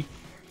and creep.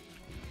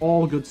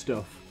 All good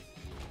stuff.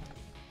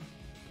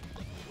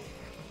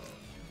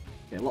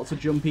 Okay, lots of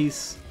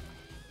jumpies.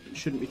 It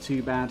shouldn't be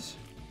too bad.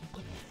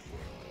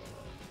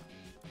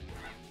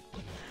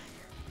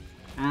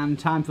 And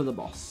time for the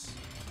boss.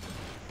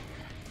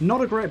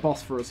 Not a great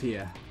boss for us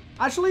here.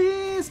 Actually,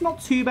 it's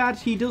not too bad.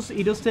 He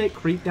does take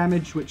creep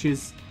damage, which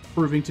is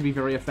proving to be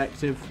very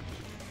effective.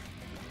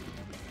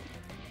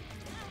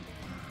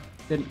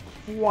 Didn't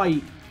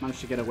quite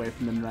manage to get away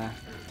from him there.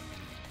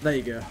 There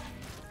you go.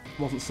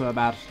 Wasn't so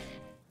bad.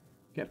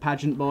 Get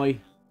Pageant Boy.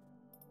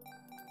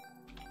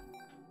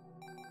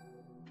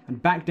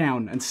 And back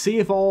down and see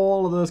if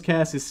all of those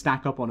curses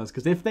stack up on us.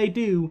 Because if they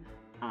do,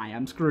 I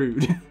am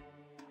screwed.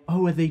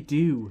 Oh, they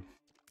do.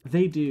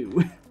 They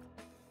do.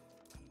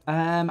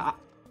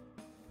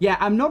 Yeah,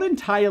 I'm not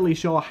entirely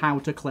sure how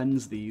to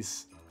cleanse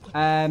these.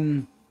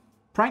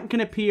 Prank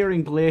can appear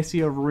in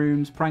glacier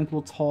rooms. Prank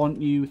will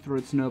taunt you, throw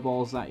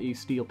snowballs at you,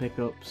 steal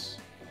pickups.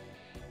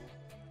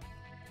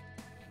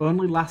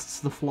 Only lasts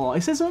the floor.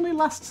 It says only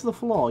lasts the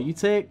floor. You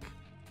take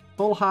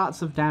full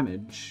hearts of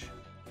damage.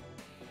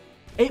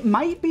 It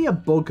might be a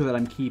bug that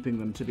I'm keeping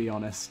them, to be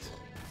honest.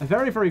 A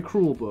very, very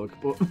cruel bug,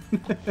 but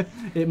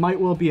it might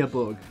well be a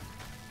bug.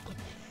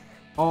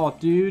 Oh,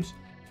 dude.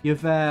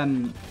 You've,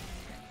 you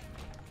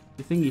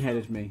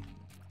thingy-headed me.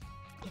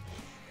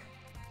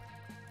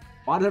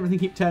 Why does everything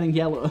keep turning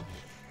yellow?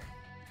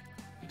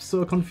 I'm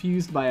so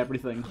confused by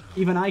everything.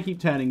 Even I keep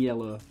turning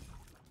yellow.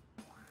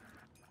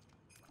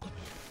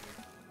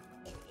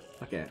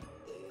 Okay.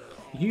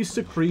 Use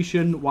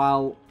secretion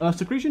while...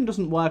 secretion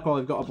doesn't work while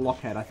we've got a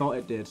blockhead. I thought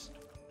it did.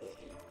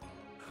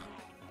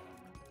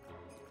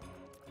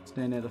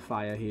 Stay near the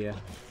fire here.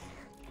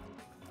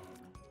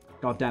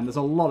 God damn, there's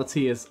a lot of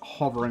tears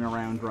hovering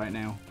around right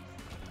now.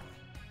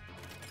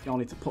 Y'all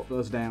need to put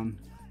those down.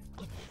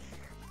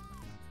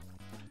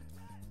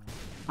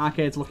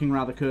 Arcade's looking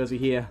rather cozy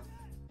here.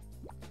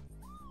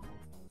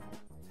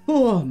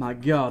 Oh my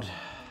god.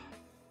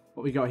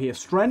 What we got here?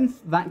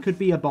 Strength? That could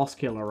be a boss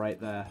killer right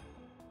there.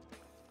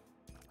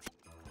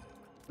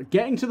 But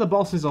getting to the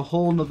boss is a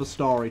whole nother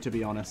story, to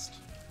be honest.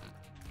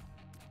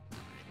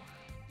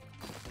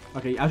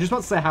 Okay, I was just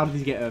about to say, how did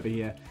he get over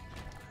here?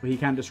 But he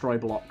can destroy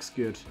blocks.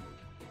 Good.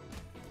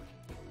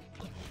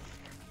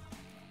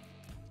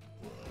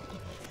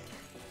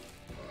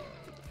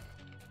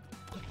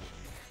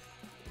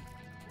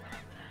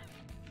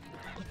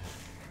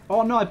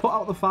 Oh no, I put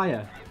out the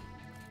fire.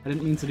 I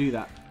didn't mean to do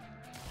that.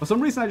 For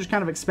some reason, I just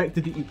kind of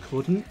expected that you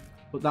couldn't,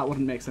 but that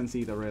wouldn't make sense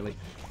either, really.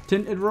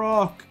 Tinted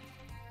rock.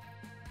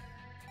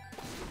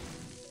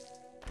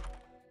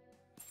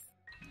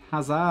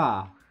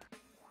 Huzzah.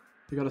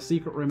 We got a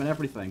secret room and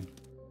everything.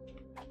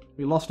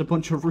 We lost a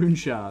bunch of rune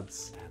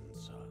shards.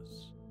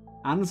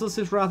 Ansuz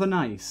is rather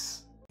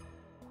nice.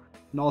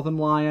 Northern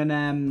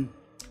Lion,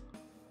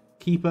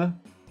 Keeper.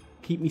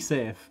 Keep me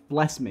safe.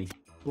 Bless me.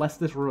 Bless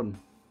this run.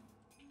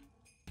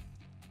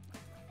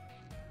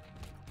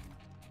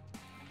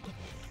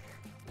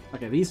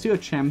 Okay, these two are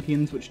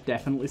champions, which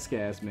definitely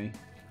scares me.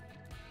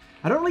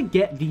 I don't really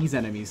get these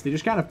enemies. They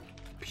just kind of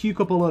puke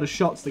up a load of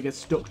shots that get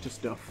stuck to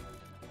stuff.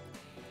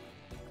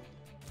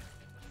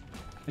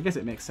 I guess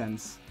it makes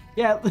sense.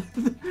 Yeah,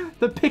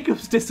 the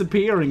pickups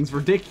disappearing's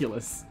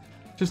ridiculous.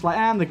 Just like,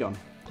 and they're gone.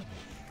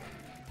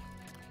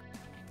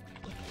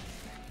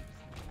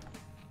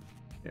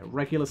 Yeah,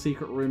 regular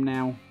secret room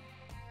now.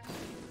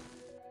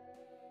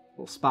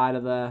 Little spider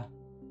there.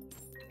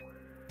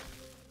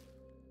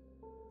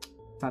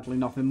 Sadly,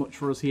 nothing much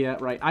for us here.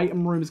 Right,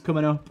 item room is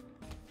coming up.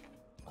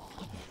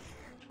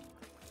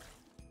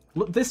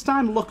 Look, this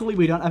time, luckily,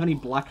 we don't have any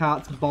black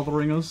hearts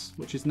bothering us,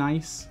 which is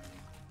nice.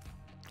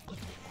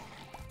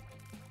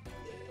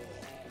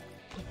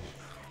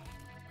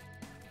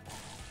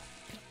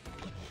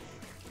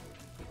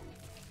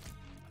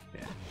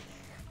 Yeah.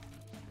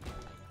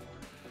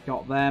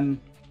 Got them.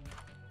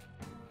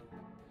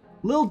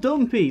 Little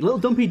Dumpy. Little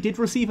Dumpy did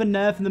receive a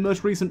nerf in the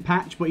most recent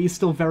patch, but he's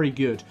still very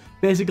good.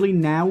 Basically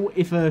now,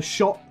 if a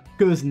shot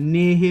goes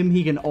near him,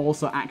 he can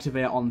also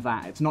activate on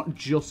that. It's not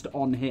just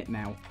on hit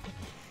now.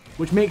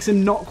 Which makes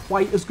him not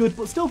quite as good,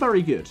 but still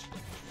very good.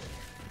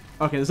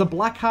 Okay, there's a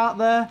black heart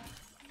there.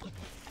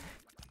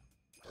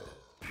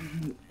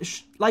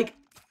 Like,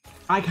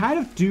 I kind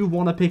of do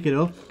want to pick it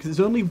up, because it's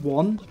only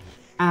one,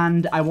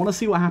 and I want to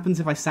see what happens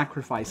if I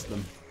sacrifice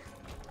them.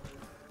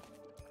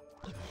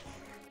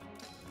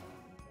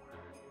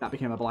 That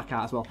became a black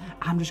heart as well.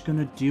 I'm just going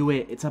to do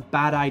it. It's a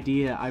bad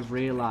idea, I've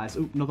realised.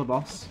 Oop, another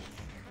boss.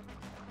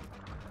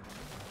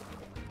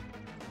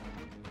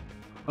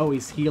 Oh,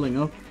 he's healing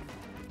up.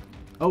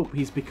 Oh,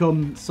 he's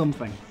become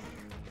something.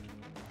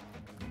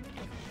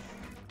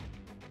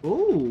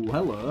 Oh,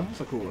 hello.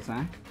 That's a cool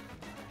attack.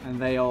 And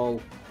they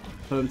all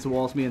turn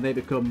towards me and they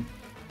become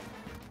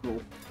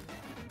little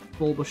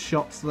bulbous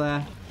shots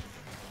there.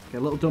 Okay,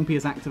 little Dumpy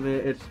is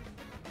activated.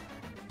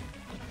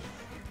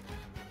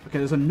 Okay,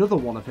 there's another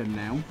one of him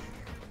now.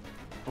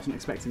 Wasn't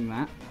expecting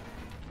that.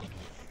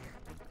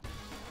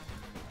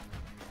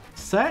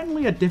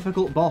 Certainly a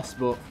difficult boss,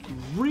 but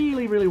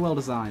really, really well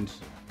designed.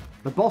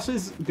 The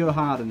bosses go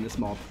hard in this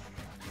mod.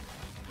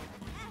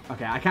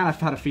 Okay, I kind of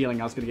had a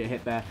feeling I was going to get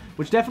hit there,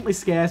 which definitely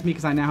scares me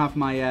because I now have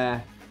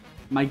my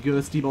my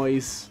ghosty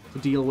boys to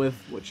deal with,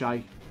 which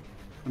I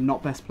am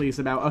not best pleased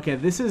about. Okay,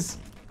 this has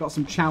got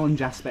some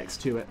challenge aspects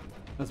to it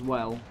as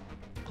well.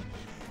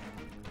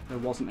 I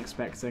wasn't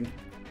expecting.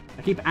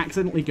 I keep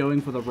accidentally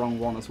going for the wrong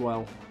one as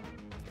well.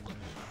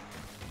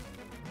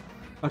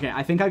 Okay,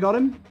 I think I got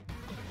him.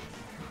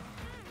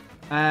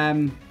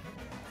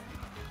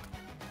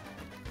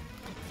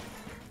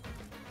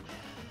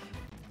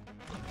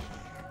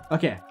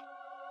 Okay.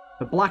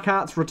 The black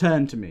hearts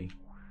return to me.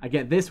 I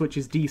get this, which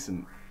is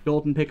decent.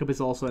 Golden pickup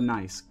is also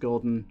nice.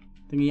 Golden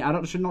thingy. I'm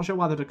not sure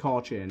why the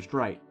decor changed.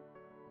 Right.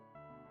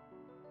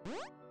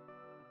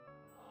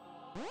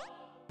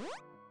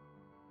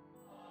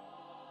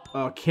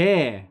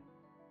 Okay.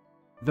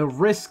 The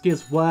risk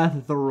is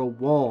worth the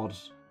reward.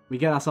 We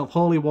get ourselves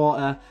holy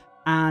water.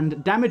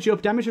 And damage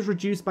up. Damage is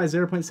reduced by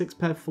 0.6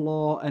 per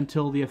floor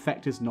until the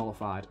effect is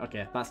nullified.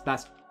 Okay, that's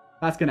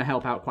going to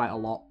help out quite a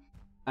lot.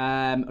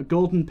 A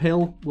golden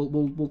pill.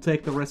 We'll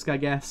take the risk, I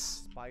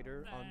guess.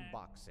 Spider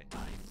unboxing.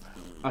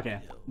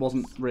 Okay,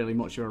 wasn't really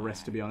much of a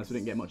risk, to be honest. We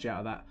didn't get much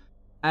out of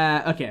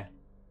that. Okay.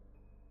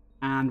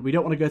 And we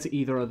don't want to go to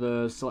either of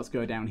those, so let's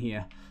go down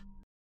here.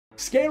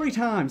 Scary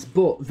times,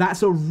 but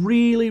that's a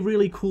really,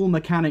 really cool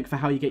mechanic for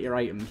how you get your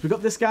items. We've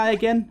got this guy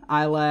again.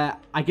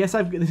 I guess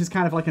this is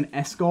kind of like an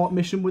escort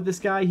mission with this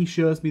guy. He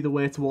shows me the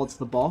way towards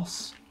the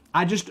boss.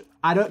 I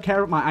don't care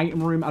about my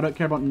item room. I don't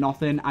care about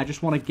nothing. I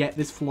just want to get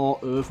this floor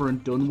over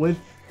and done with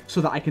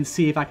so that I can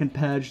see if I can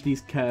purge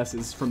these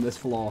curses from this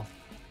floor.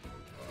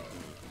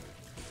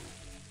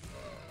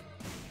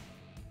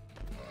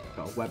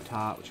 Got a webbed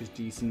heart, which is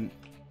decent.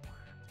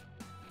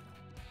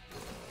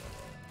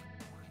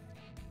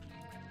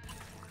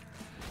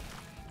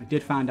 I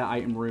did find our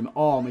item room.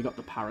 Oh, and we got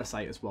the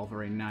parasite as well.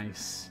 Very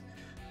nice.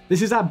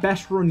 This is our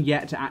best run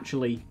yet to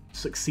actually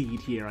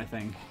succeed here, I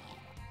think.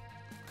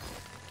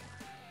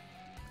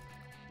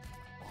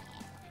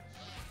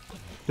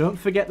 Don't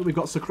forget that we've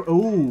got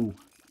secretion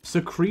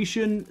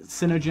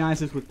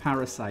synergizes with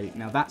parasite.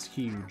 Now that's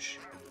huge.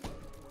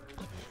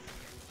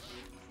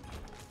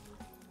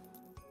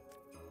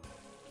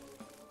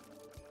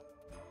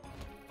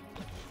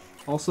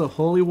 Also,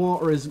 holy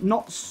water is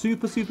not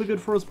super good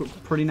for us, but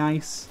pretty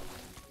nice.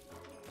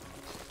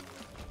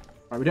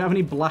 Right, we don't have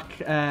any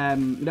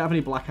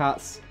black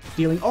hearts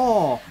dealing.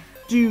 Oh,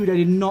 dude, I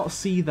did not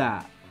see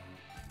that.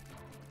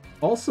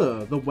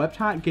 Also, the webbed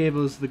heart gave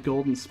us the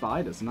golden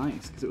spiders.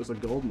 Nice, because it was a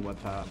golden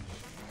webbed heart.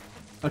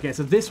 Okay,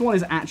 so this one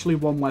is actually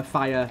one where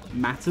fire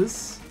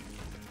matters.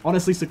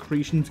 Honestly,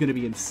 secretion's going to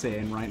be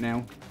insane right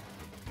now.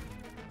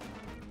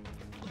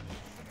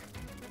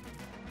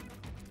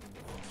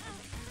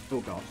 Oh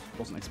god,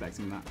 wasn't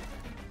expecting that.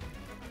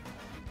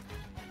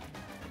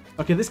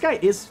 Okay, this guy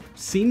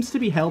seems to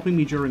be helping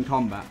me during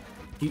combat.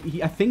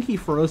 I think he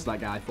froze that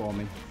guy for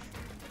me.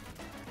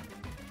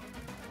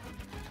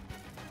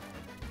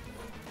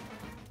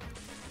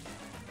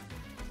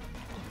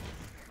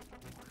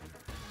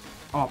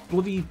 Oh,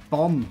 bloody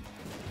bomb.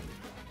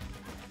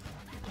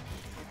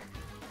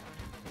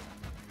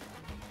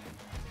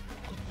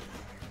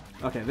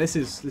 Okay, this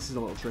is a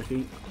little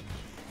tricky.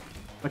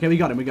 Okay, we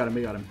got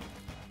him.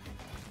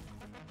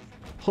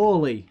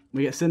 Holy.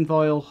 We get synth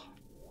oil.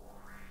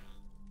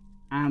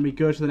 And we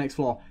go to the next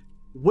floor.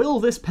 Will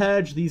this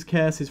purge these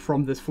curses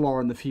from this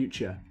floor in the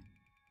future?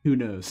 Who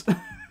knows?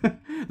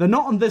 They're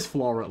not on this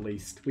floor, at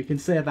least. We can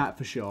say that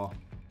for sure.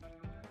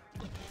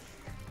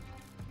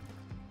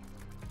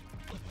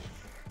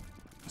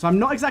 So I'm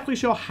not exactly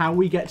sure how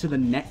we get to the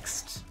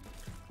next,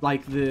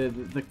 like,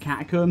 the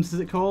catacombs, is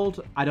it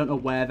called? I don't know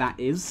where that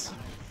is.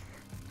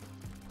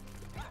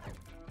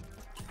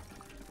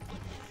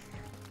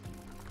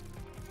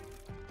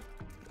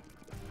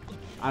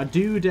 Our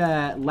dude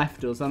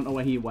left us. I don't know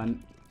where he went.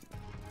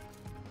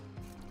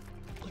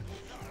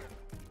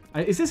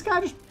 Is this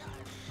guy just...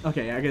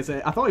 Okay, I guess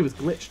I thought he was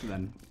glitched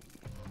then.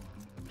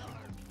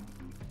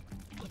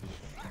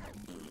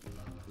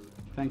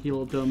 Thank you,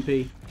 little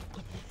Dumpy.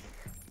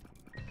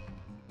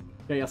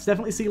 Okay, you'll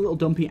definitely see little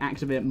Dumpy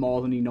activate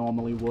more than he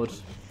normally would.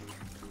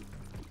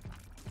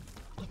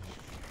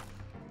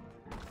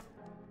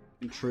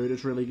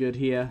 Intruder's really good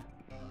here.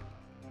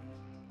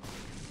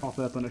 Pop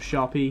up on a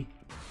shoppy.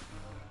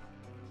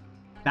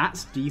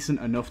 That's decent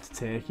enough to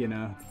take, you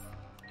know.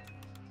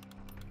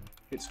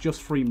 It's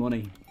just free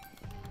money.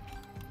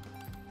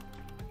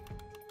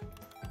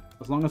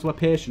 As long as we're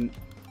patient,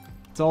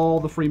 it's all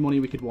the free money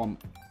we could want.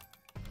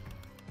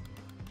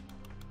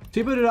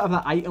 Too bad we don't have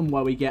that item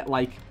where we get,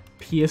 like,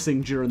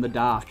 piercing during the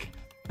dark.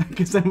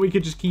 Because then we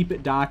could just keep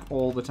it dark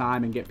all the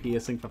time and get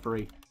piercing for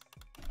free.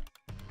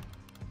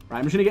 Right,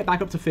 I'm just going to get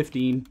back up to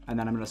 15, and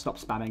then I'm going to stop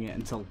spamming it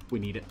until we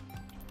need it.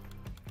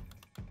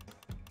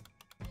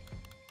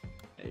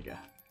 There you go.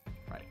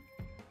 Right.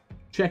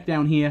 Check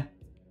down here.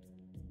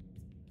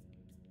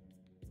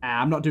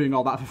 I'm not doing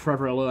all that for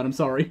Forever Alone, I'm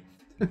sorry.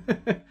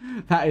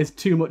 That is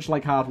too much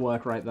like hard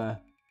work right there.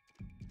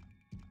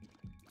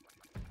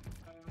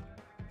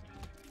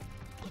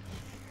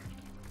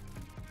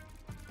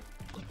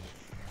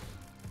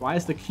 Why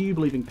is the cube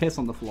leaving piss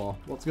on the floor?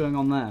 What's going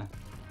on there?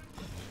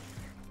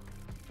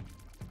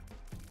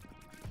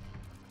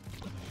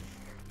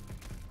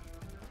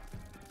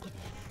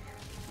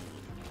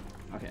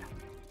 Okay.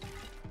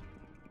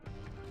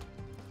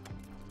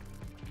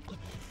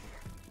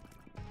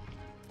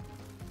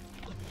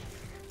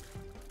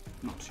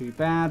 Not too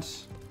bad.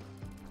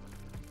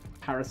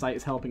 Parasite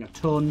is helping a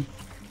ton.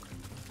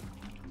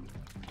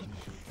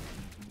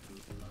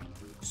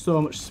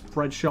 So much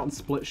spread shot and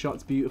split shot,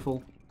 it's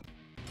beautiful.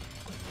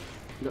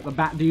 We got the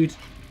Bat Dude.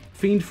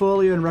 Fiend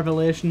Folio and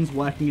Revelations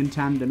working in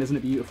tandem. Isn't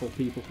it beautiful,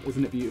 people?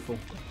 Isn't it beautiful?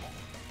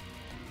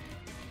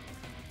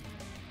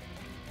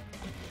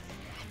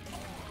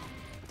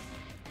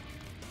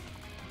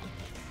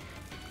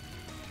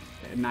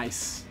 Okay,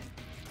 nice.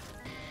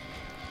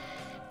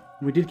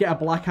 We did get a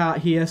black heart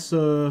here,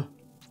 so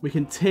we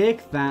can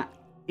take that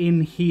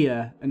in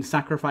here and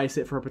sacrifice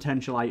it for a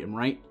potential item,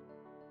 right?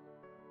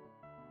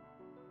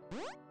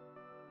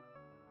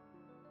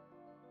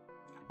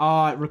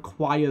 Oh, it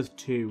requires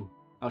 2.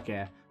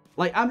 Okay.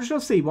 Like, I'm just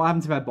gonna see what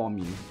happens if I bomb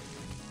you.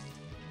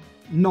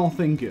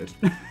 Nothing good.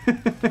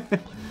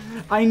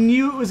 I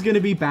knew it was gonna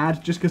be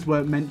bad just because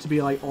we're meant to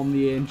be, like, on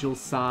the angel's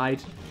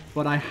side.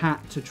 But I had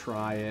to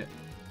try it.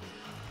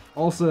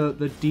 Also,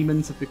 the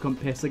demons have become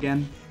piss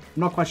again. I'm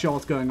not quite sure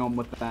what's going on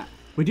with that.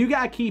 We do get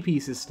our key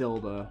pieces still,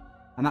 though.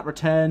 And that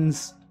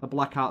returns the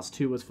Black Hearts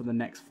to us for the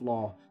next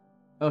floor.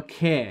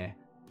 Okay.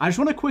 I just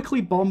want to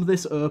quickly bomb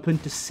this open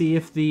to see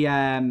if the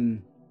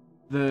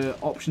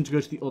option to go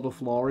to the other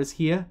floor is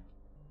here.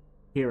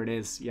 Here it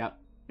is. Yep.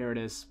 Here it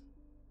is.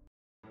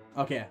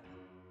 Okay.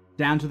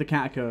 Down to the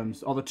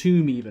catacombs. Or the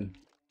tomb, even.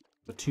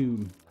 The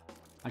tomb.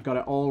 I got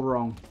it all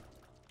wrong.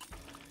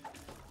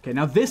 Okay,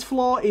 now this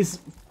floor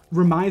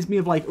reminds me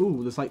of, like,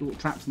 ooh, there's, like, little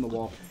traps in the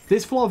wall.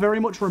 This floor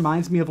very much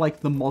reminds me of, like,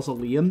 the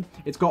mausoleum.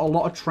 It's got a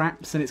lot of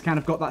traps, and it's kind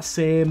of got that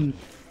same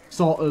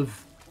sort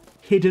of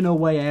hidden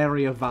away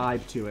area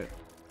vibe to it.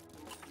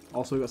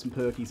 Also, we've got some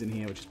perkies in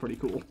here, which is pretty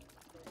cool.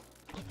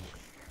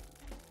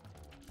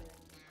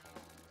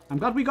 I'm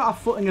glad we got our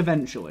footing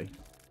eventually.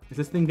 Is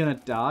this thing gonna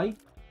die?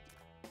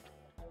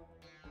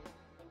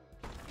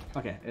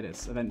 Okay, it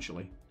is,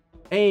 eventually.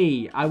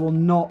 Hey, I will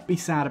not be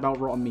sad about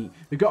rotten meat.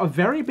 We've got a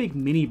very big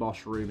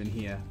mini-boss room in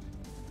here.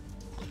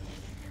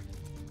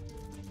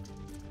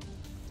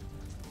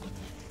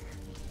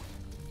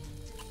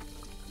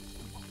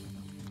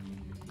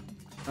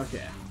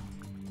 Okay.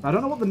 I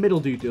don't know what the middle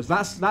dude does.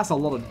 That's a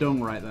lot of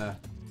dung right there.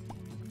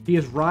 He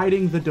is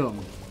riding the dung.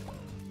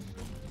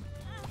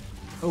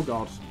 Oh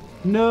god.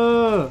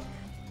 No!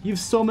 You've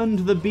summoned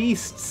the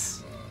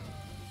beasts!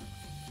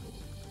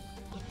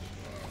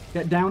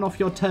 Get down off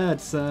your turd,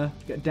 sir.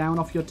 Get down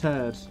off your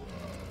turd.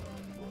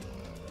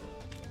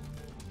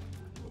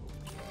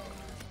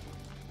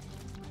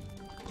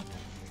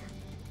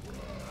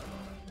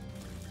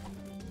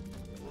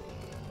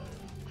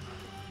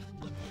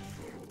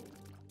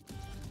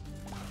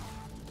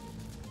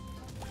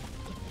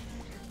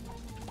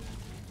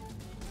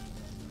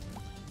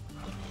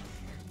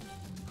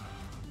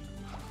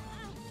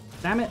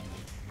 Damn it.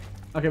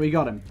 Okay, we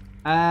got him.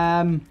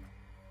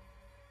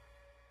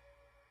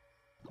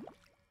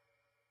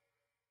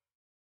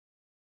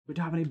 We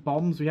don't have any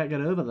bombs. We can't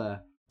get over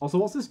there. Also,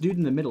 what's this dude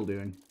in the middle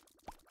doing?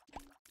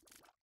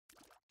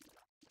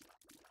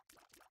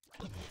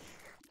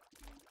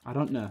 I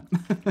don't know.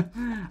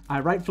 I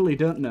rightfully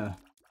don't know.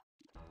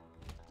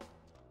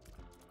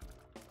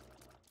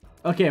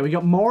 Okay, we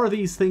got more of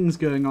these things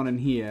going on in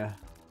here.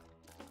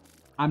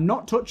 I'm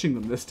not touching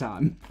them this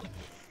time.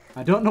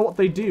 I don't know what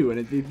they do,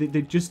 and they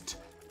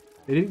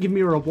didn't give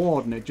me a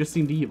reward, and it just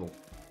seemed evil.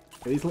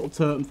 These little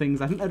totem things,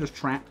 I think they're just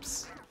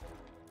traps.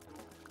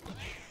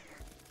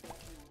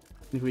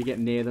 If we get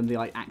near them, they,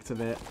 like,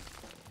 activate.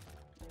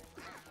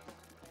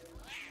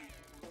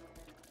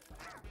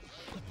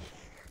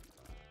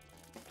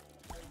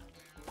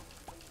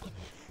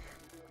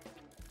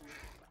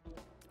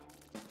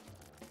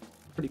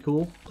 Pretty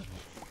cool.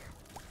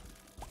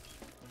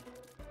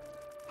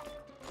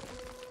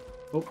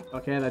 Oh,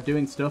 okay, they're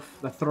doing stuff.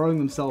 They're throwing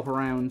themselves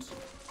around.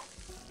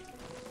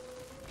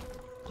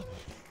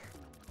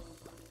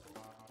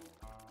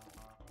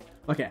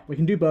 Okay, we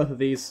can do both of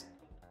these.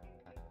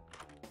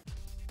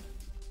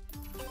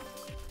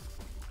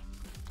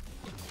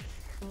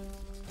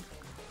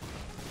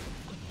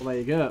 Well, there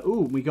you go.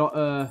 Ooh, we got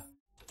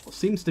what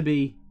seems to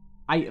be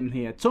item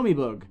here. Tummy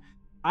bug.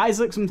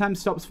 Isaac sometimes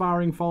stops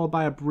firing, followed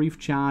by a brief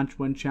charge.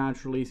 When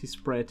charged, releases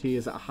spray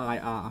tears at a high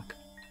arc.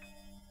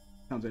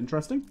 Sounds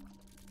interesting.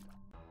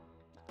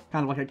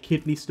 Kind of like a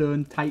kidney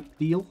stone type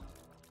deal.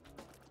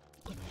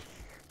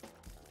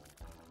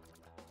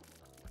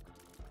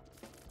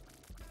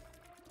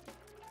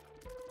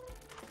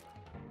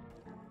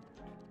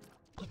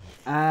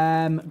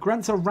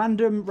 Grants a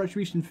random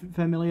retribution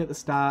familiar at the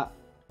start.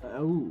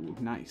 Oh,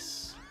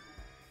 nice.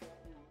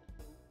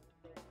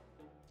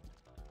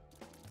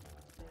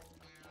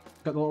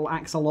 Got the little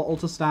axolotl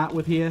to start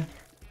with here.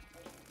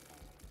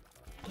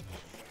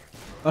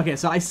 Okay,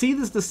 so I see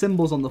there's the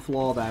symbols on the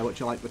floor there,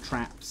 which are like the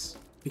traps.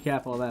 Be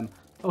careful of them.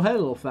 Oh, hey,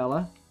 little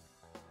fella.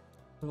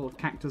 A little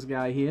cactus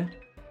guy here.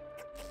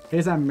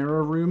 Here's our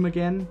mirror room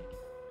again.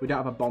 We don't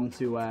have a bomb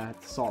to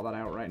sort that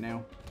out right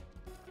now.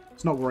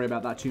 Let's not worry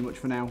about that too much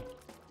for now.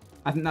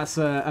 I think that's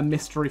a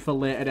mystery for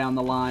later down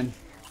the line.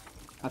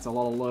 That's a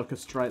lot of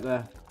locusts right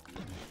there.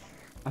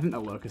 I think they're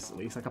locusts at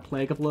least. Like a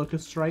plague of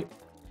locusts, right?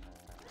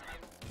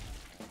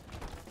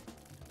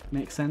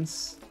 Makes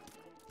sense.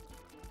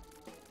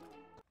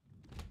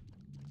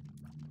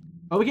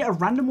 Oh, we get a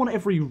random one at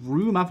every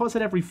room. I thought it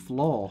said every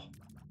floor.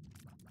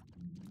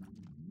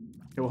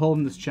 Okay, we're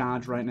holding this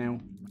charge right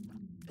now.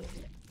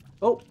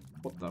 Oh,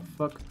 what the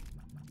fuck?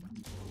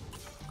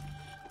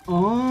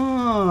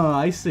 Oh,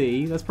 I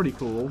see. That's pretty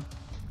cool.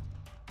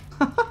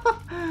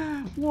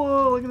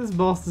 Whoa, look at this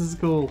boss. This is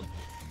cool.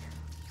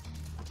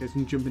 Okay, so we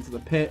can jump into the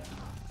pit.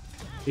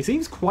 He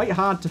seems quite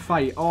hard to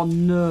fight. Oh,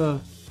 no.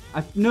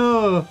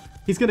 No!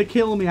 He's going to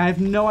kill me. I have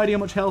no idea how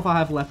much health I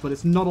have left, but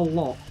it's not a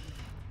lot.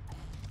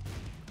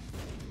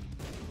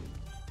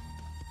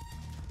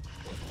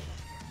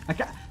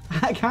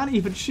 I can't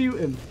even shoot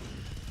him.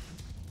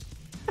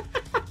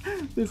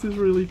 This is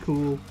really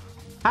cool.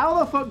 How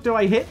the fuck do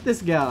I hit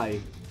this guy?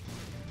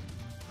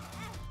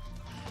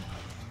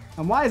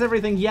 And why is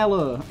everything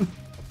yellow?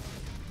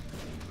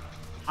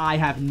 I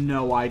have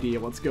no idea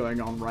what's going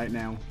on right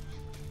now.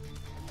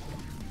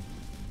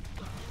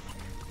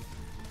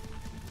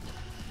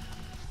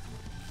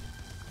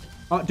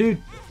 Oh,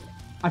 dude.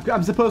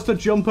 I'm supposed to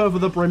jump over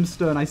the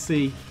brimstone, I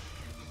see.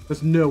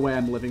 There's no way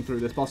I'm living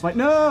through this boss fight.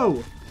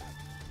 No!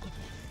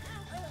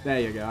 There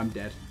you go, I'm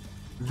dead.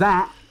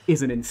 That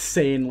is an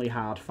insanely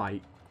hard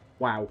fight.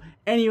 Wow.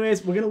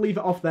 Anyways, we're going to leave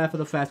it off there for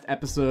the first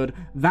episode.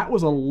 That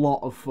was a lot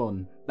of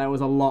fun. That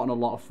was a lot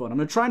of fun. I'm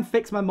going to try and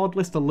fix my mod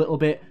list a little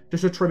bit,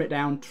 just to trim it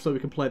down so we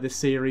can play this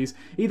series.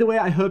 Either way,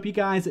 I hope you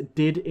guys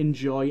did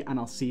enjoy, and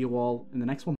I'll see you all in the next one.